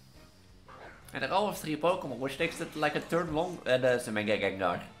 And they're all with 3 Pokemon, which takes it like a turn long. That's a Mega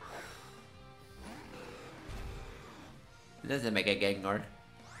Gengar. That's a Mega Gengar.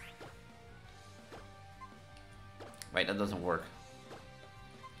 Wait, that doesn't work.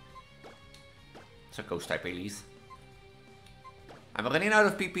 It's a Ghost type Elise. I'm running out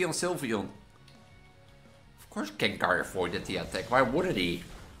of PP on Sylveon. course Gengar avoided the attack. Why wouldn't he?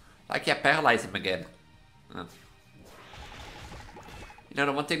 Like, yeah, paralyze him again. You know,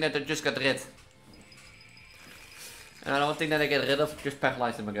 the one thing that I just got rid. And the one thing that I get rid of, just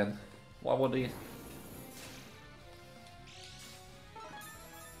paralyze him again. Why would he?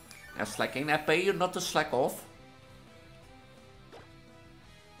 Now slacking, I pay you not to slack off.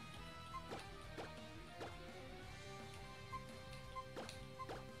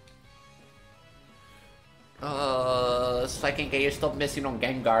 Slacking, can you stop missing on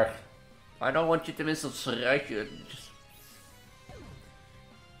Gengar? I don't want you to miss on Sriracha.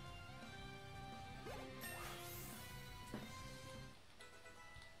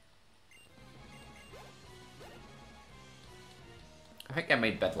 I think I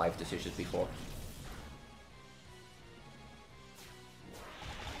made bad life decisions before.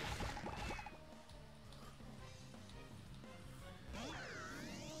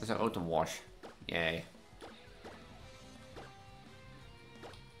 There's an autumn wash. Yay.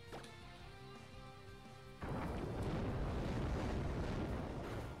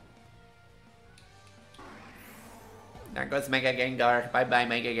 There goes Mega Gengar. Bye bye,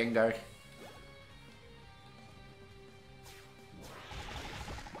 Mega Gengar.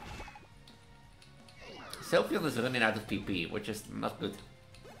 Sylveon is running out of PP, which is not good.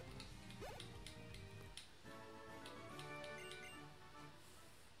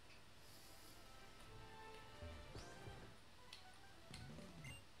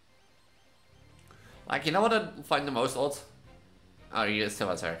 Like, you know what I find the most odd? Oh, you still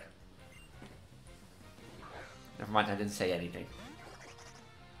has her. Never mind, I didn't say anything.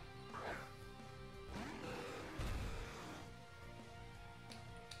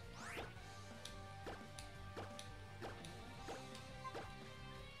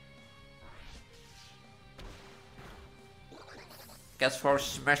 Gets Force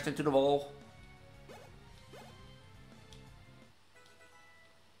smashed into the wall.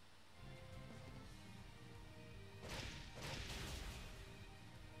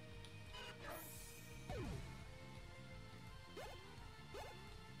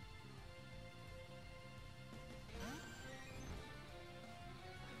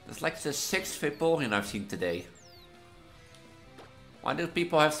 It's like the 6th Vaporeon I've seen today. Why do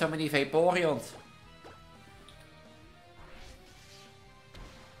people have so many Vaporeons?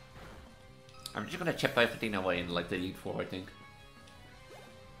 I'm just gonna chip everything away in like the Elite Four, I think.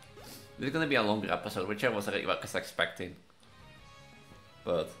 This is gonna be a longer episode, which I was expecting.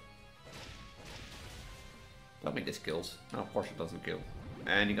 But... I mean, this kills. No, of course it doesn't kill.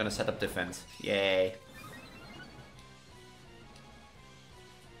 And you're gonna set up defense. Yay.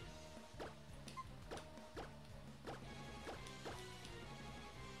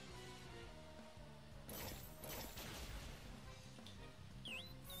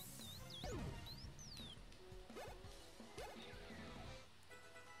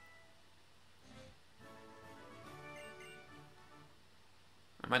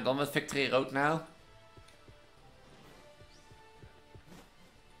 Am I done with Victory Road now?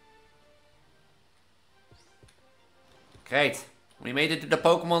 Great. We made it to the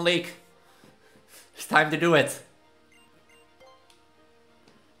Pokemon League. It's time to do it.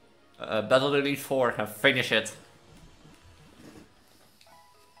 Battle Elite 4 and finish it.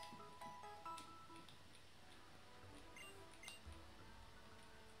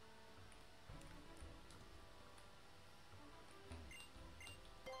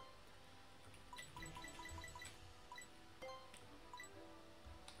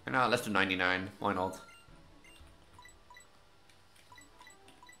 No, let's do 99. Why not?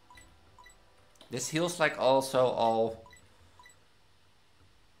 This heals like also all...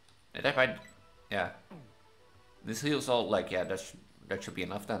 Yeah. This heals all like, yeah, that should be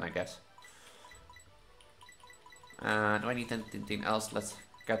enough then, I guess. Do I need anything else? Let's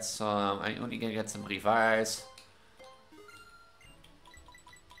get some... I only can get some revives.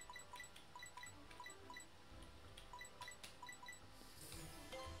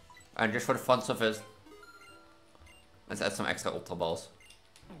 And just for the fun of it, let's add some extra Ultra Balls.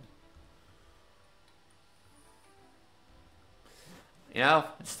 You know,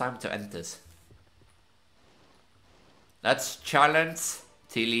 it's time to end this. Let's challenge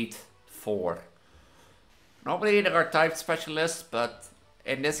to Elite 4. Normally there are type specialists, but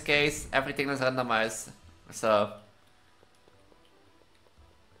in this case everything is randomized. So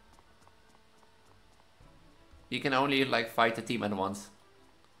you can only like fight a team at once.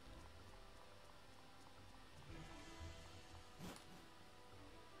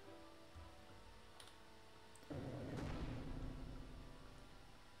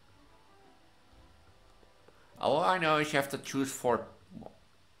 All I know is you have to choose 4.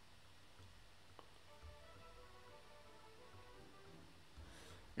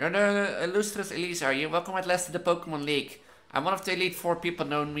 You're the illustrious Elise, are you? Welcome at last to the Pokemon League. I'm one of the elite 4 people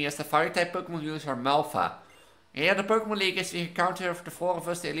known me as the Fire-type Pokemon user Malva. Yeah, the Pokemon League is the encounter of the 4 of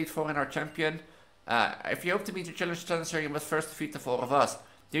us, the elite 4 and our champion. If you hope to meet the challenge challenger, you must first defeat the 4 of us.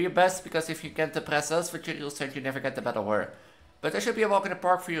 Do your best, because if you can't impress us with your real strength, you never get the battle her. But there should be a walk in the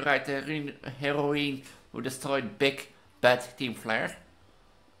park for you, right? The heroine who destroyed Big Bad Team Flare.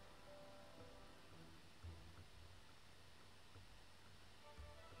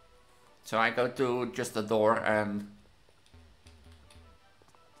 So I go to just the door and...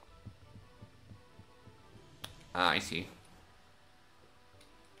 I see.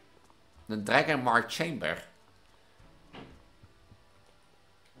 The Dragon Mark Chamber.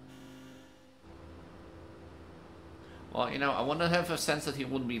 Well, you know, I want to have a sense that he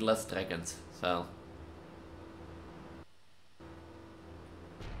wouldn't be less dragons, so...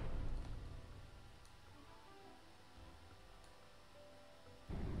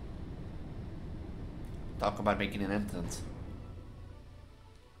 Talk about making an entrance.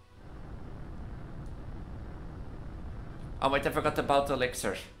 Oh wait, I forgot about the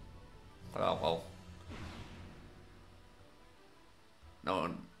elixirs. Oh well.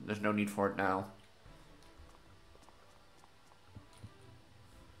 No, there's no need for it now.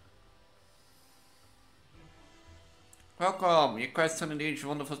 Welcome, your question indeed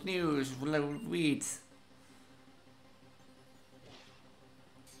wonderful news. Read.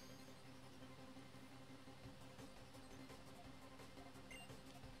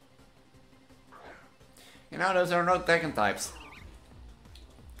 You know, those are no dragon types.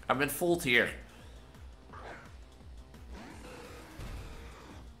 I've been fooled here.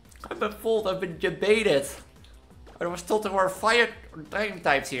 I've been fooled, I've been debated. I was told there were fire dragon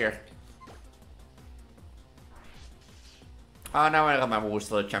types here. Oh, now I remember who's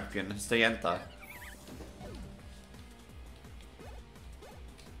the champion. It's the Yenta.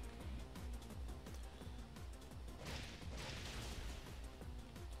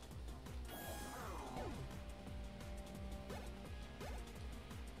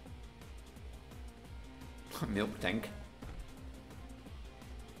 Milk tank.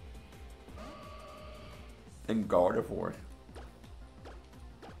 And Gardevoir.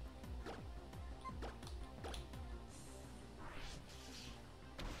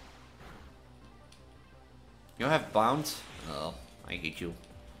 You have bounce? Oh, I hate you.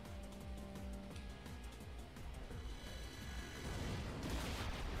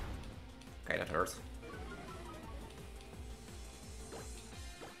 Okay, that hurts.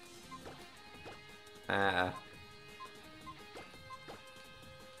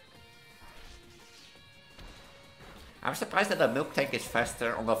 I'm surprised that the milk tank is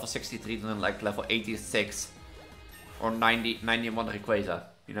faster on level 63 than like level 86 or 91 Rayquaza,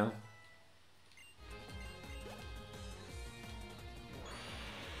 you know?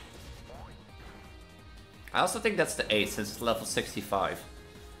 I also think that's the 8 since it's level 65.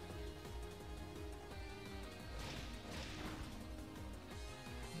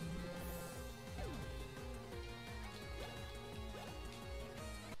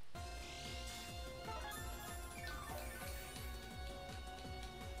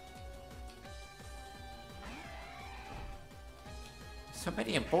 So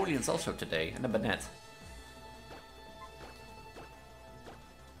many Empoleons also today, and a Banette.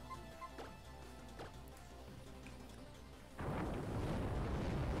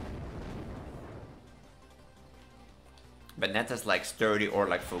 Banette is like sturdy or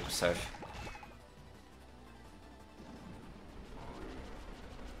like focus sash.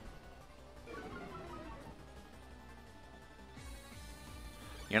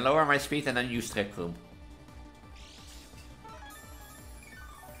 You lower my speed and then use Trick Room.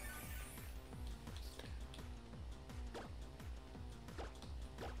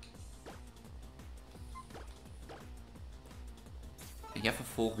 You have a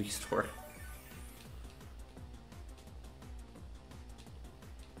full restore.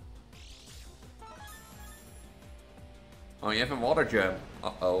 Oh, you have a water gem.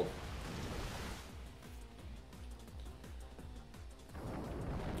 Uh-oh.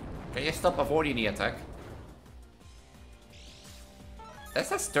 Can you stop avoiding the attack?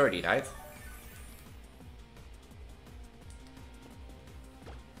 That's not sturdy, right?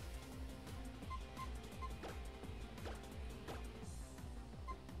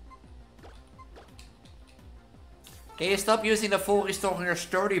 Can you stop using the full restore on your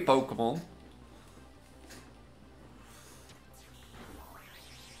sturdy Pokemon?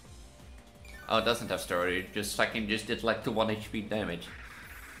 Oh, it doesn't have sturdy, just fucking just did like the 1 HP damage.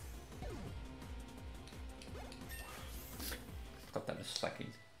 Got that as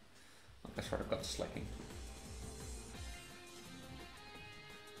slacking. I sort of got slacking.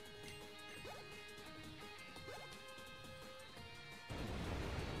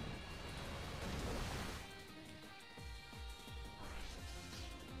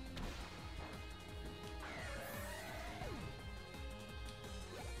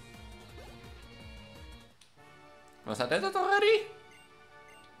 Was that it already?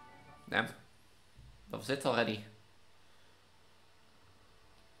 Damn. That was it already.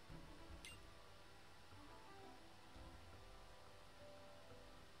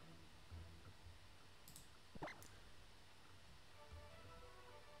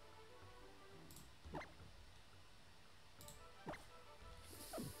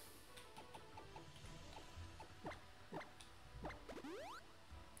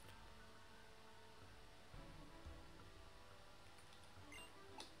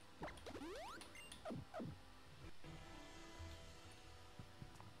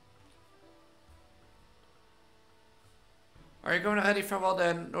 Are you going already? Farewell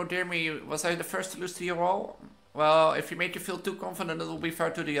then. Oh dear me, was I the first to lose to you all? Well, if you make you feel too confident, it will be fair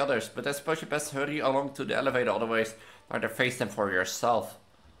to the others. But I suppose you best hurry along to the elevator, otherwise either face them for yourself.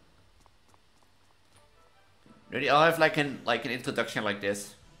 Do they all have like an introduction like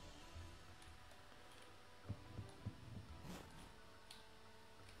this?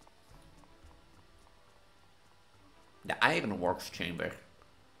 The Ironworks chamber.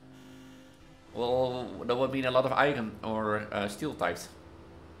 Well, that would mean a lot of iron or steel types.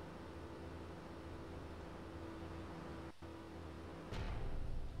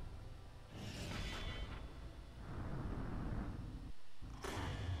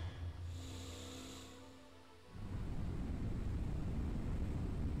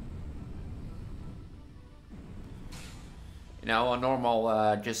 You know, a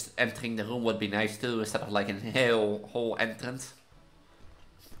normal just entering the room would be nice too, instead of like a whole entrance.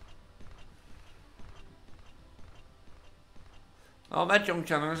 Oh, met young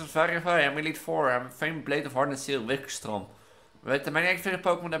challengers is very high. I'm Elite 4. I'm a famed blade of hard and steel Wikstrom. With the many active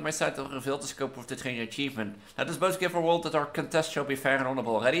Pokemon at my side to reveal the scope of the training achievement. Let us both give a world that our contest shall be fair and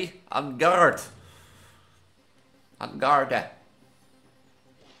honorable. Ready? On guard! On guard!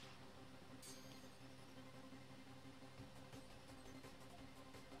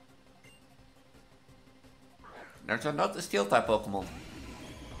 There's another steel type Pokemon.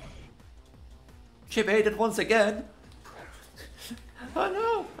 Gym8 once again! Oh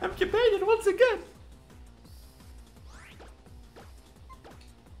no, I'm Gym8 once again!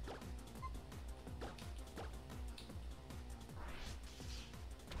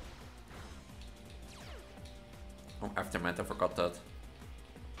 Oh, Aftermath, I forgot that.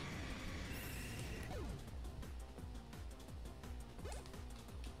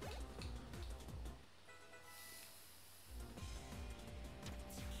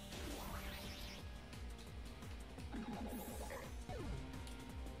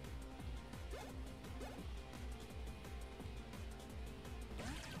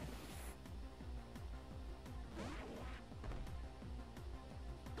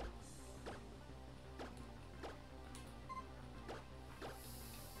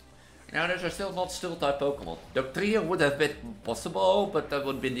 Now those are still not steel type Pokemon. Doctria would have been possible, but that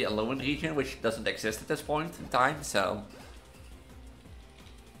would be in the Alolan region, which doesn't exist at this point in time, so...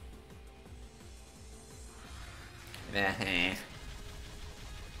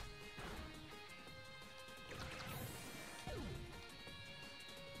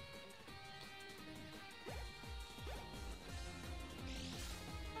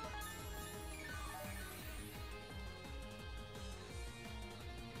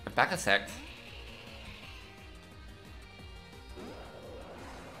 Back a sec.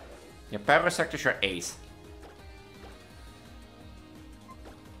 Your Parasect is your ace.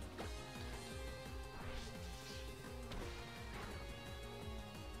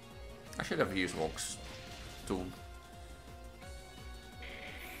 I should have used Walk's Tomb.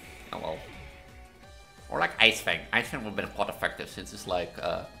 Oh well. Or like Ice Fang. Ice Fang would have been quite effective since it's like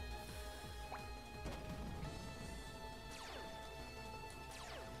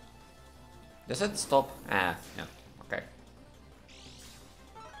does it stop? Ah, yeah, okay.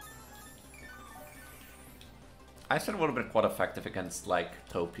 I said it would have been quite effective against, like,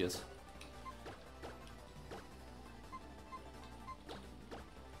 Topias. Oh,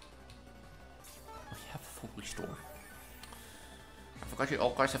 you have a full restore. I forgot you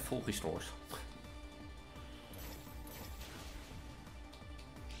all guys have full restores.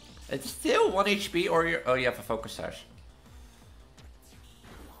 It's still 1 HP or you oh, you have a focus sash.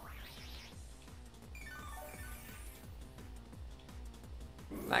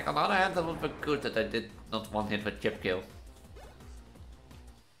 Like, on the other hand, that would be good that I did not one hit with chip kill.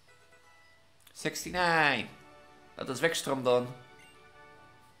 69! Dat is Wikstrom done.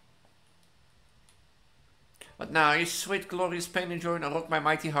 But now, you sweet glorious pain and joy and rock my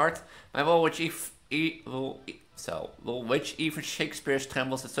mighty heart. My will which which even Shakespeare's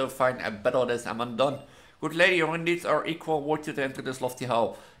trembles is so fine, I battle this, I'm undone. Good lady, your indeed are equal worthy to enter this lofty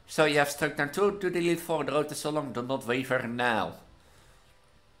hall. So you have struck down 2 to delete 4. The road is so long, do not waver now.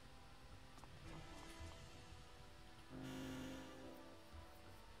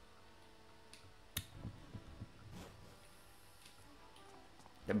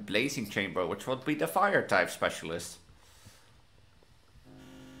 The blazing chamber, which would be the fire type specialist.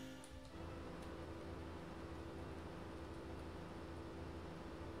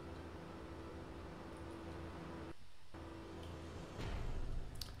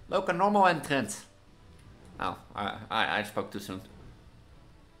 Look, a normal entrance. Oh, I spoke too soon.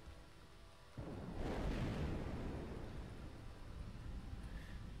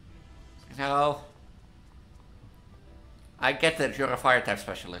 No. I get that you're a fire type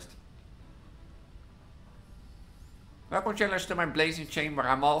specialist. Welcome challenge to my blazing chamber.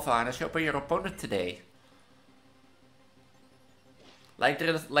 I'm Alpha and I shall be your opponent today.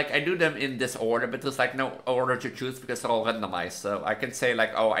 Like I do them in this order, but there's like no order to choose because they're all randomized. So I can say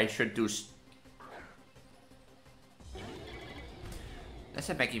like, oh, I should do. Does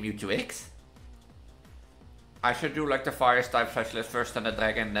it make him Vtuber? I should do like the fire type specialist first, then the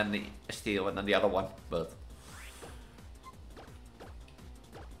dragon, then the steel, and then the other one. But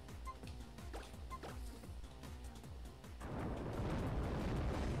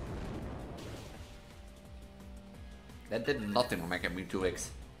that did nothing to make him Vtuber.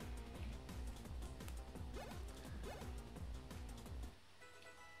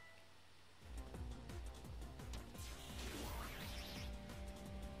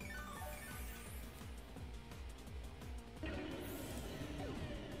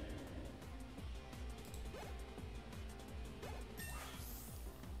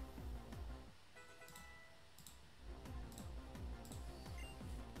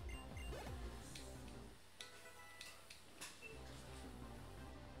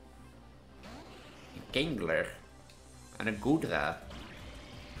 Gangler en een Goodra.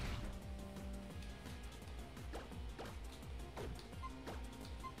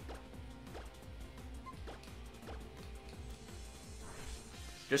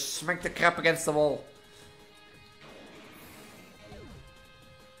 Just smack the crap against the wall.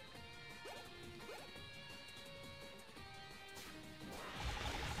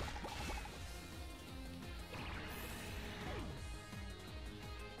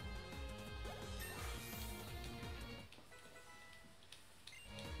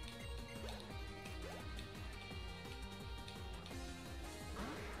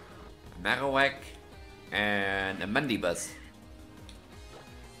 Marowak and a Mandibus.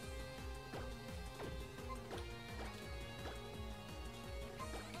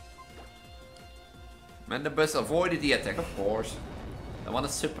 Mandibus avoided the attack, of course. The one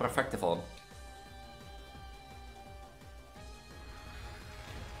is super effective on.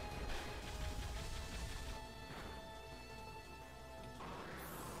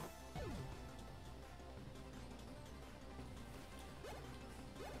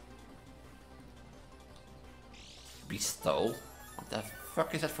 Bestow? What the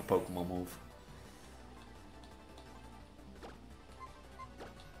fuck is that for Pokemon move?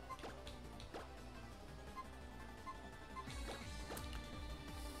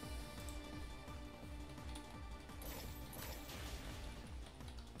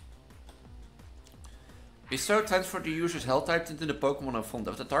 Bestow transfer the user's health type into the Pokemon in front.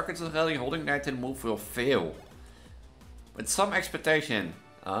 If the target is already holding the item, move will fail. With some expectation.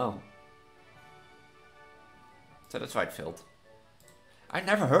 Oh. So that's why it failed. I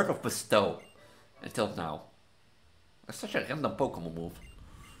never heard of Bestow until now. That's such a random Pokemon move.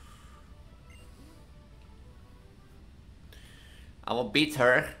 I will beat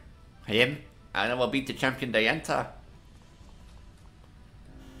him, and I will beat the champion Dianta.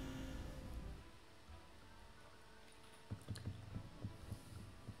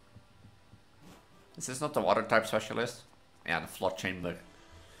 This is not the water type specialist. Yeah, the flood chamber.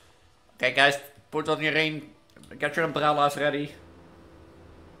 Okay guys, put on your rain. Get your umbrellas ready.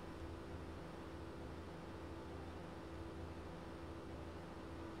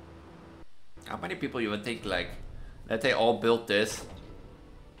 How many people you would think like that they all built this?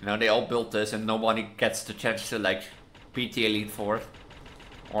 You know, they all built this and nobody gets the chance to like beat the Elite Four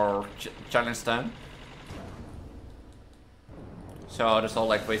or challenge them. So that's all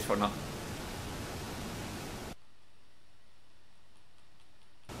like waste for nothing.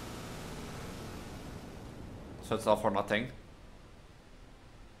 So it's all for nothing.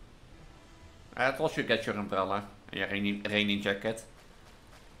 At least you get your umbrella and your rainy jacket.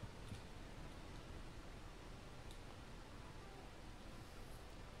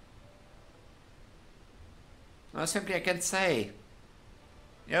 No, simply I can't say.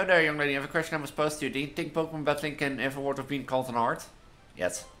 Yo there, young lady, I have a question I was posed to you. Do you think Pokemon battling can ever word of being called an art?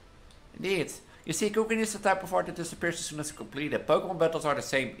 Yes. Indeed. You see, cooking is the type of art that disappears as soon as completed. Pokemon battles are the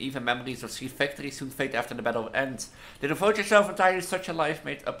same. Even memories of sweet victory soon fade after the battle ends. To devote yourself entirely to such a life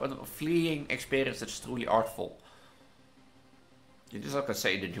made up a fleeting experience that's truly artful. You just not gonna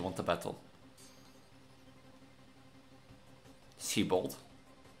say that you want the battle. Seabold.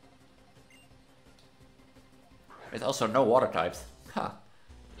 It's also no water types. Huh.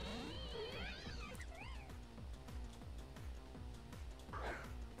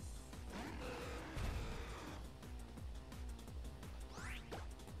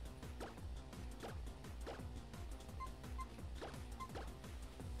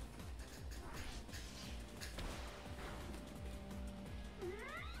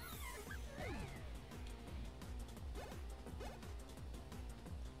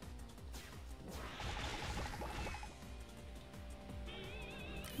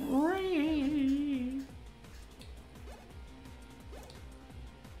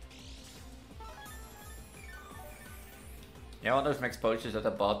 Yeah, one of those max potions that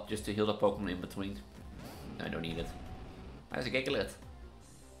I bought just to heal the Pokemon in between. I don't need it. There's a Gigalit.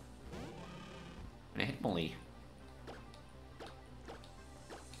 And a Hitmonlee.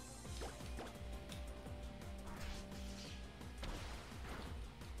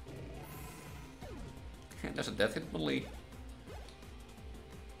 And there's a death Hitmonlee.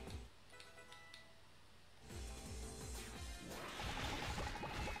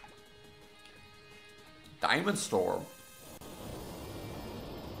 Diamond Storm.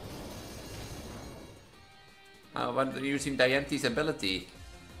 When they're using Diante's ability.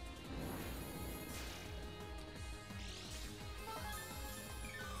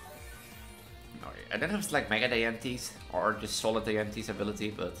 I don't know if it's like Mega Diante's or just Solid Diante's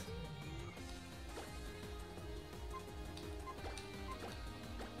ability, but...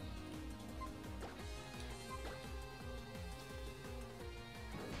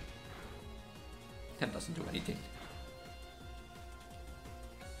 That doesn't do anything.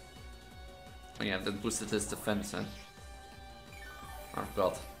 Oh yeah, that boosted his defense, huh? Oh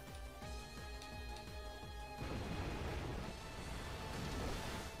god.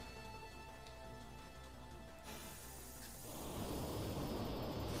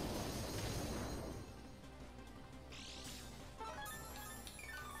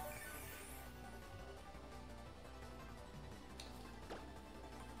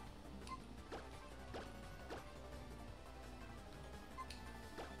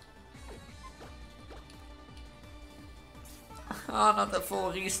 Oh, not the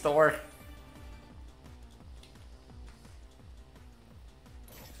full restore.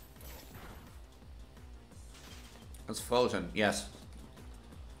 It's frozen, yes.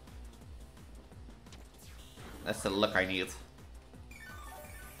 That's the luck I need.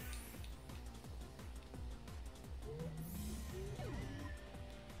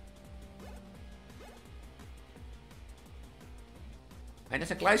 And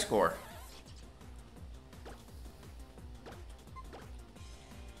it's a Gliscor.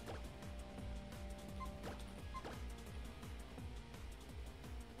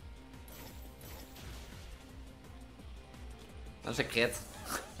 That's a crit.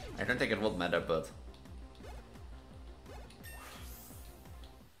 I don't think it would matter, but...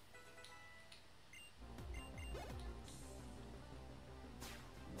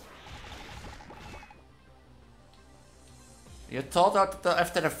 You thought that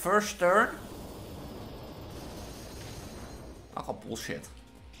after the first turn? Oh, bullshit.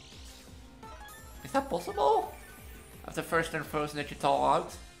 Is that possible? After first turn frozen that you thaw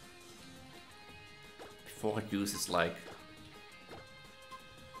out? Before it uses like...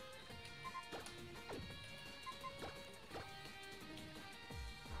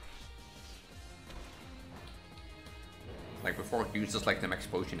 Like before it uses like the max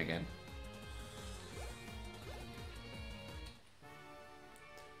potion again.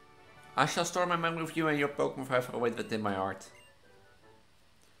 I shall store my memory of you and your Pokemon forever away within my heart.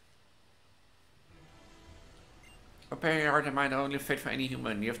 Prepare your heart and mind are only fit for any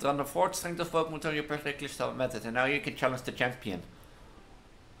human. You have done the 4th strength of Pokemon on your particular style method, and now you can challenge the champion.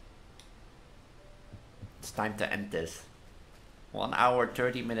 It's time to end this. 1 hour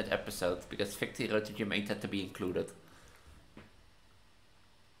 30-minute episode, because Victory Road to Gym8 had to be included.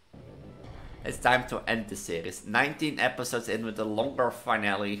 It's time to end the series. 19 episodes in with a longer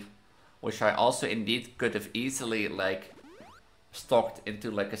finale, which I also indeed could have easily like stalked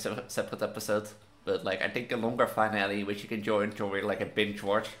into like a separate episode. But like I think a longer finale, which you can enjoy like a binge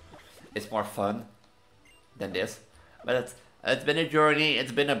watch, is more fun than this. But it's been a journey.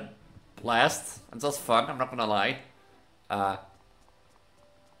 It's been a blast. It was fun. I'm not gonna lie.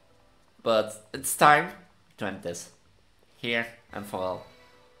 But it's time to end this. here and for all.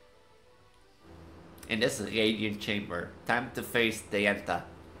 In this radiant chamber, time to face the Yenta.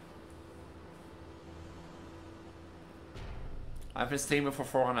 I've been streaming for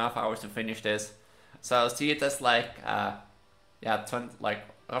 4.5 hours to finish this, so I'll see it as like, yeah,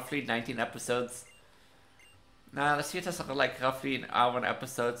 roughly 19 episodes. Nah, let's see it as like roughly an hour an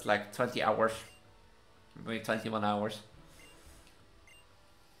episode, like 20 hours, maybe 21 hours.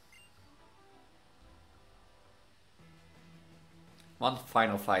 One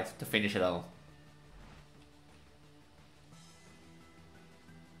final fight to finish it all.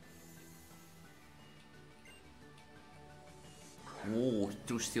 Ooh,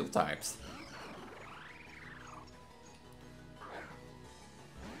 2 steel types.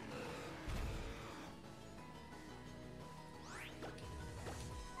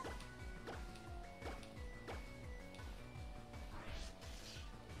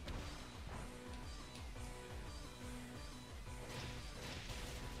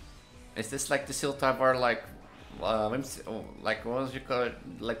 Is this like the steel type or like, like what was you call it?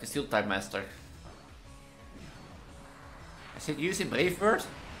 Like the steel type master? Is it using Brave Bird?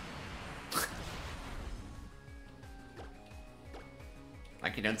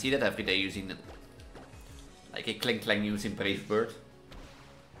 Like you don't see that every day using it. Like a Clang Clang using Brave Bird.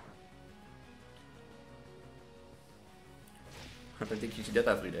 I don't think you see that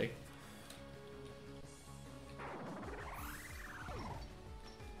every day.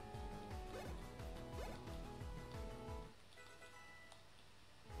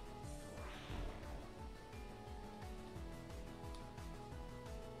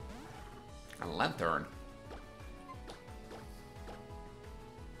 A lantern.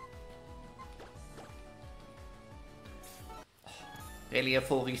 Really a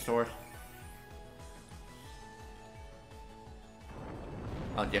full restore.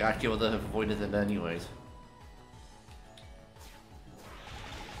 Oh, Jirachi would have avoided it anyways.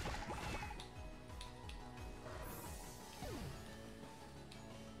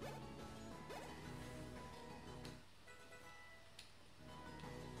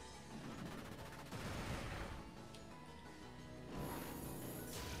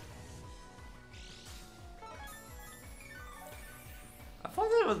 I thought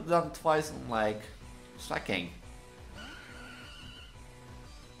it was done twice on like slacking.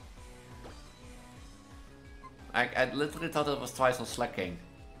 I literally thought it was twice on slacking.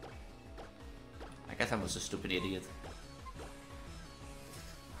 I guess I was a stupid idiot.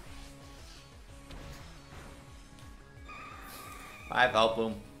 I have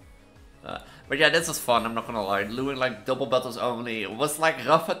album. But yeah, this was fun, I'm not gonna lie. Doing like double battles only. It was like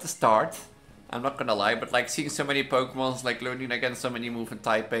rough at the start. I'm not gonna lie, but like seeing so many Pokemons, like learning against so many move and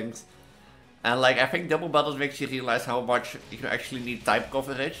typings. And like I think double battles makes you realize how much you actually need type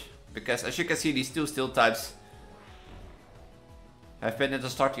coverage. Because as you can see, these 2 steel types have been at the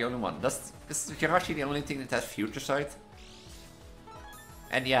start the only one. Is Jirachi the only thing that has future sight?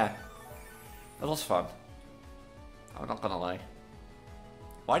 And yeah, it was fun. I'm not gonna lie.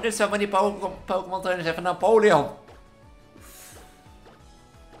 Why did so many Pokemon trainers have a Napoleon?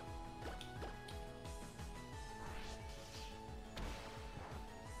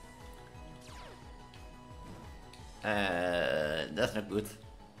 That's not good.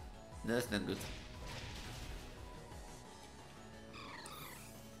 That's not good.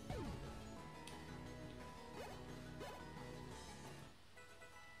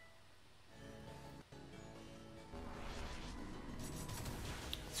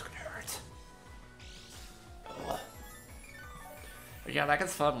 It's gonna hurt. Ugh. But yeah, like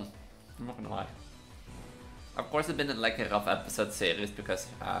it's fun. I'm not gonna lie. Of course, it's been like a rough episode series because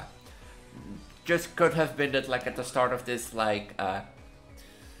just could have been that like at the start of this like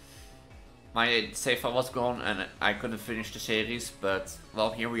my save file was gone and I couldn't finish the series, but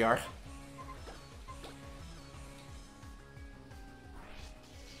well, here we are.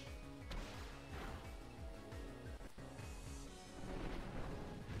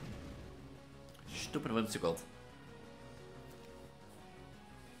 Stupid whimsical.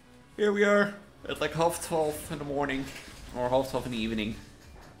 Here we are at like 12:30 in the morning or 12:30 in the evening.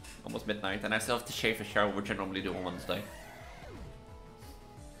 Almost midnight, and I still have to shave and shower, which I normally do on Wednesday.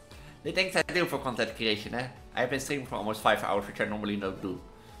 The things I do for content creation, eh? I've been streaming for almost 5 hours, which I normally don't do.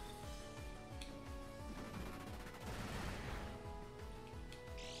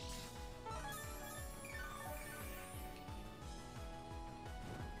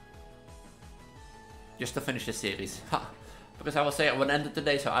 Just to finish the series. Ha! Because I will say I would end it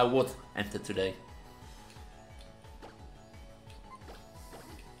today, so I would end it today.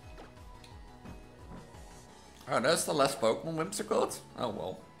 Oh, that's the last Pokemon Whimsicott? Oh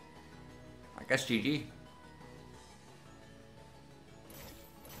well. I guess GG.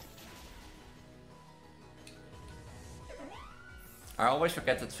 I always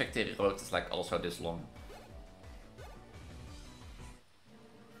forget that Victory Road is like also this long.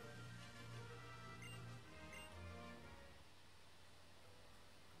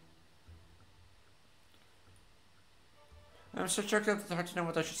 I'm so shocked that it's hard to know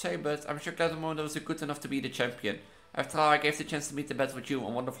what I should say, but I'm sure glad the moment was good enough to be the champion. After all, I gave the chance to meet the battle with you, a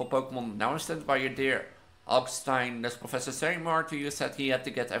wonderful Pokemon. Now I stand by your dear Augustine. As Professor Seymour to you said he had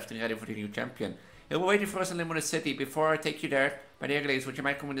to get everything ready for the new champion. He'll be waiting for us in Limbo City. Before I take you there, my dear Elise, would you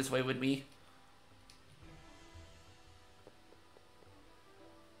mind coming this way with me?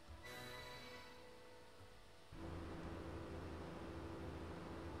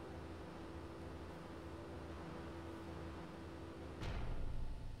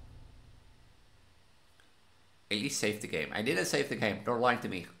 Elise saved the game. I didn't save the game. Don't lie to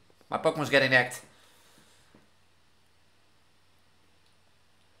me. My Pokemon's getting hacked.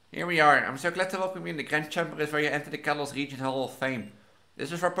 Here we are. I'm so glad to welcome you in the Grand Chamber is where you enter the Kalos Region Hall of Fame. This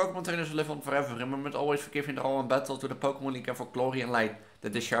is where Pokemon trainers live on forever. Remember to always forgive your role in battle to the Pokemon League and for glory and light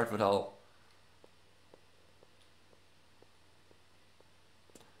that is shared with all.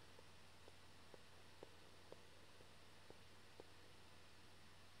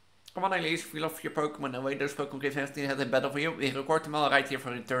 Come on Elise, if you love your Pokemon and wait those Pokemon give everything had in battle for you, we record them all right here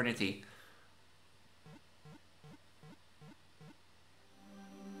for eternity.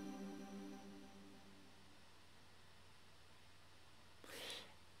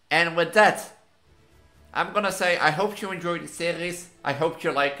 And with that, I'm gonna say I hope you enjoyed the series. I hope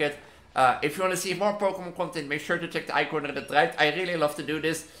you like it. If you want to see more Pokemon content, make sure to check the icon on the right. I really love to do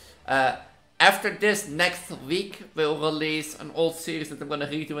this. After this, next week, we'll release an old series that I'm gonna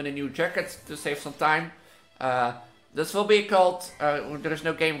redo in a new jacket to save some time. This will be called There Is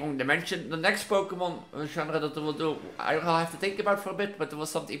No Game Wrong Dimension. The next Pokemon genre that we'll do, I will have to think about for a bit, but there was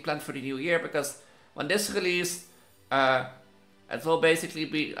something planned for the new year, because when this released, it will basically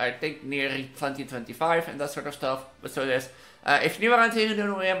be, I think, near 2025 and that sort of stuff. But so it is. If you're new around here, you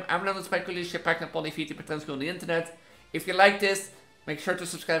know who I am. I'm Leonard Speculation, Pack and Pony Vtuber Transgender on the internet. If you like this, make sure to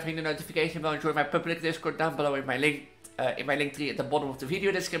subscribe, ring the notification bell, and join my public Discord down below in my link tree at the bottom of the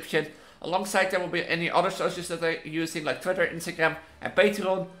video description. Alongside there will be any other socials that I'm using like Twitter, Instagram, and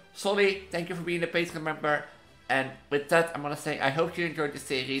Patreon. Solly, thank you for being a Patreon member. And with that, I'm gonna say I hope you enjoyed the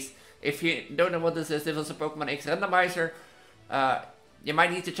series. If you don't know what this is a Pokemon X Randomizer. You might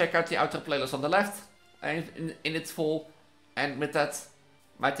need to check out the outro playlist on the left in its full. And with that,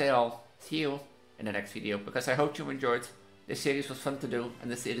 my tale. See you in the next video, because I hope you enjoyed. This series was fun to do, and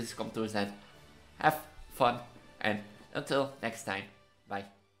the series has come to its end. Have fun, and until next time,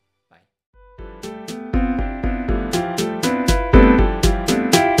 bye.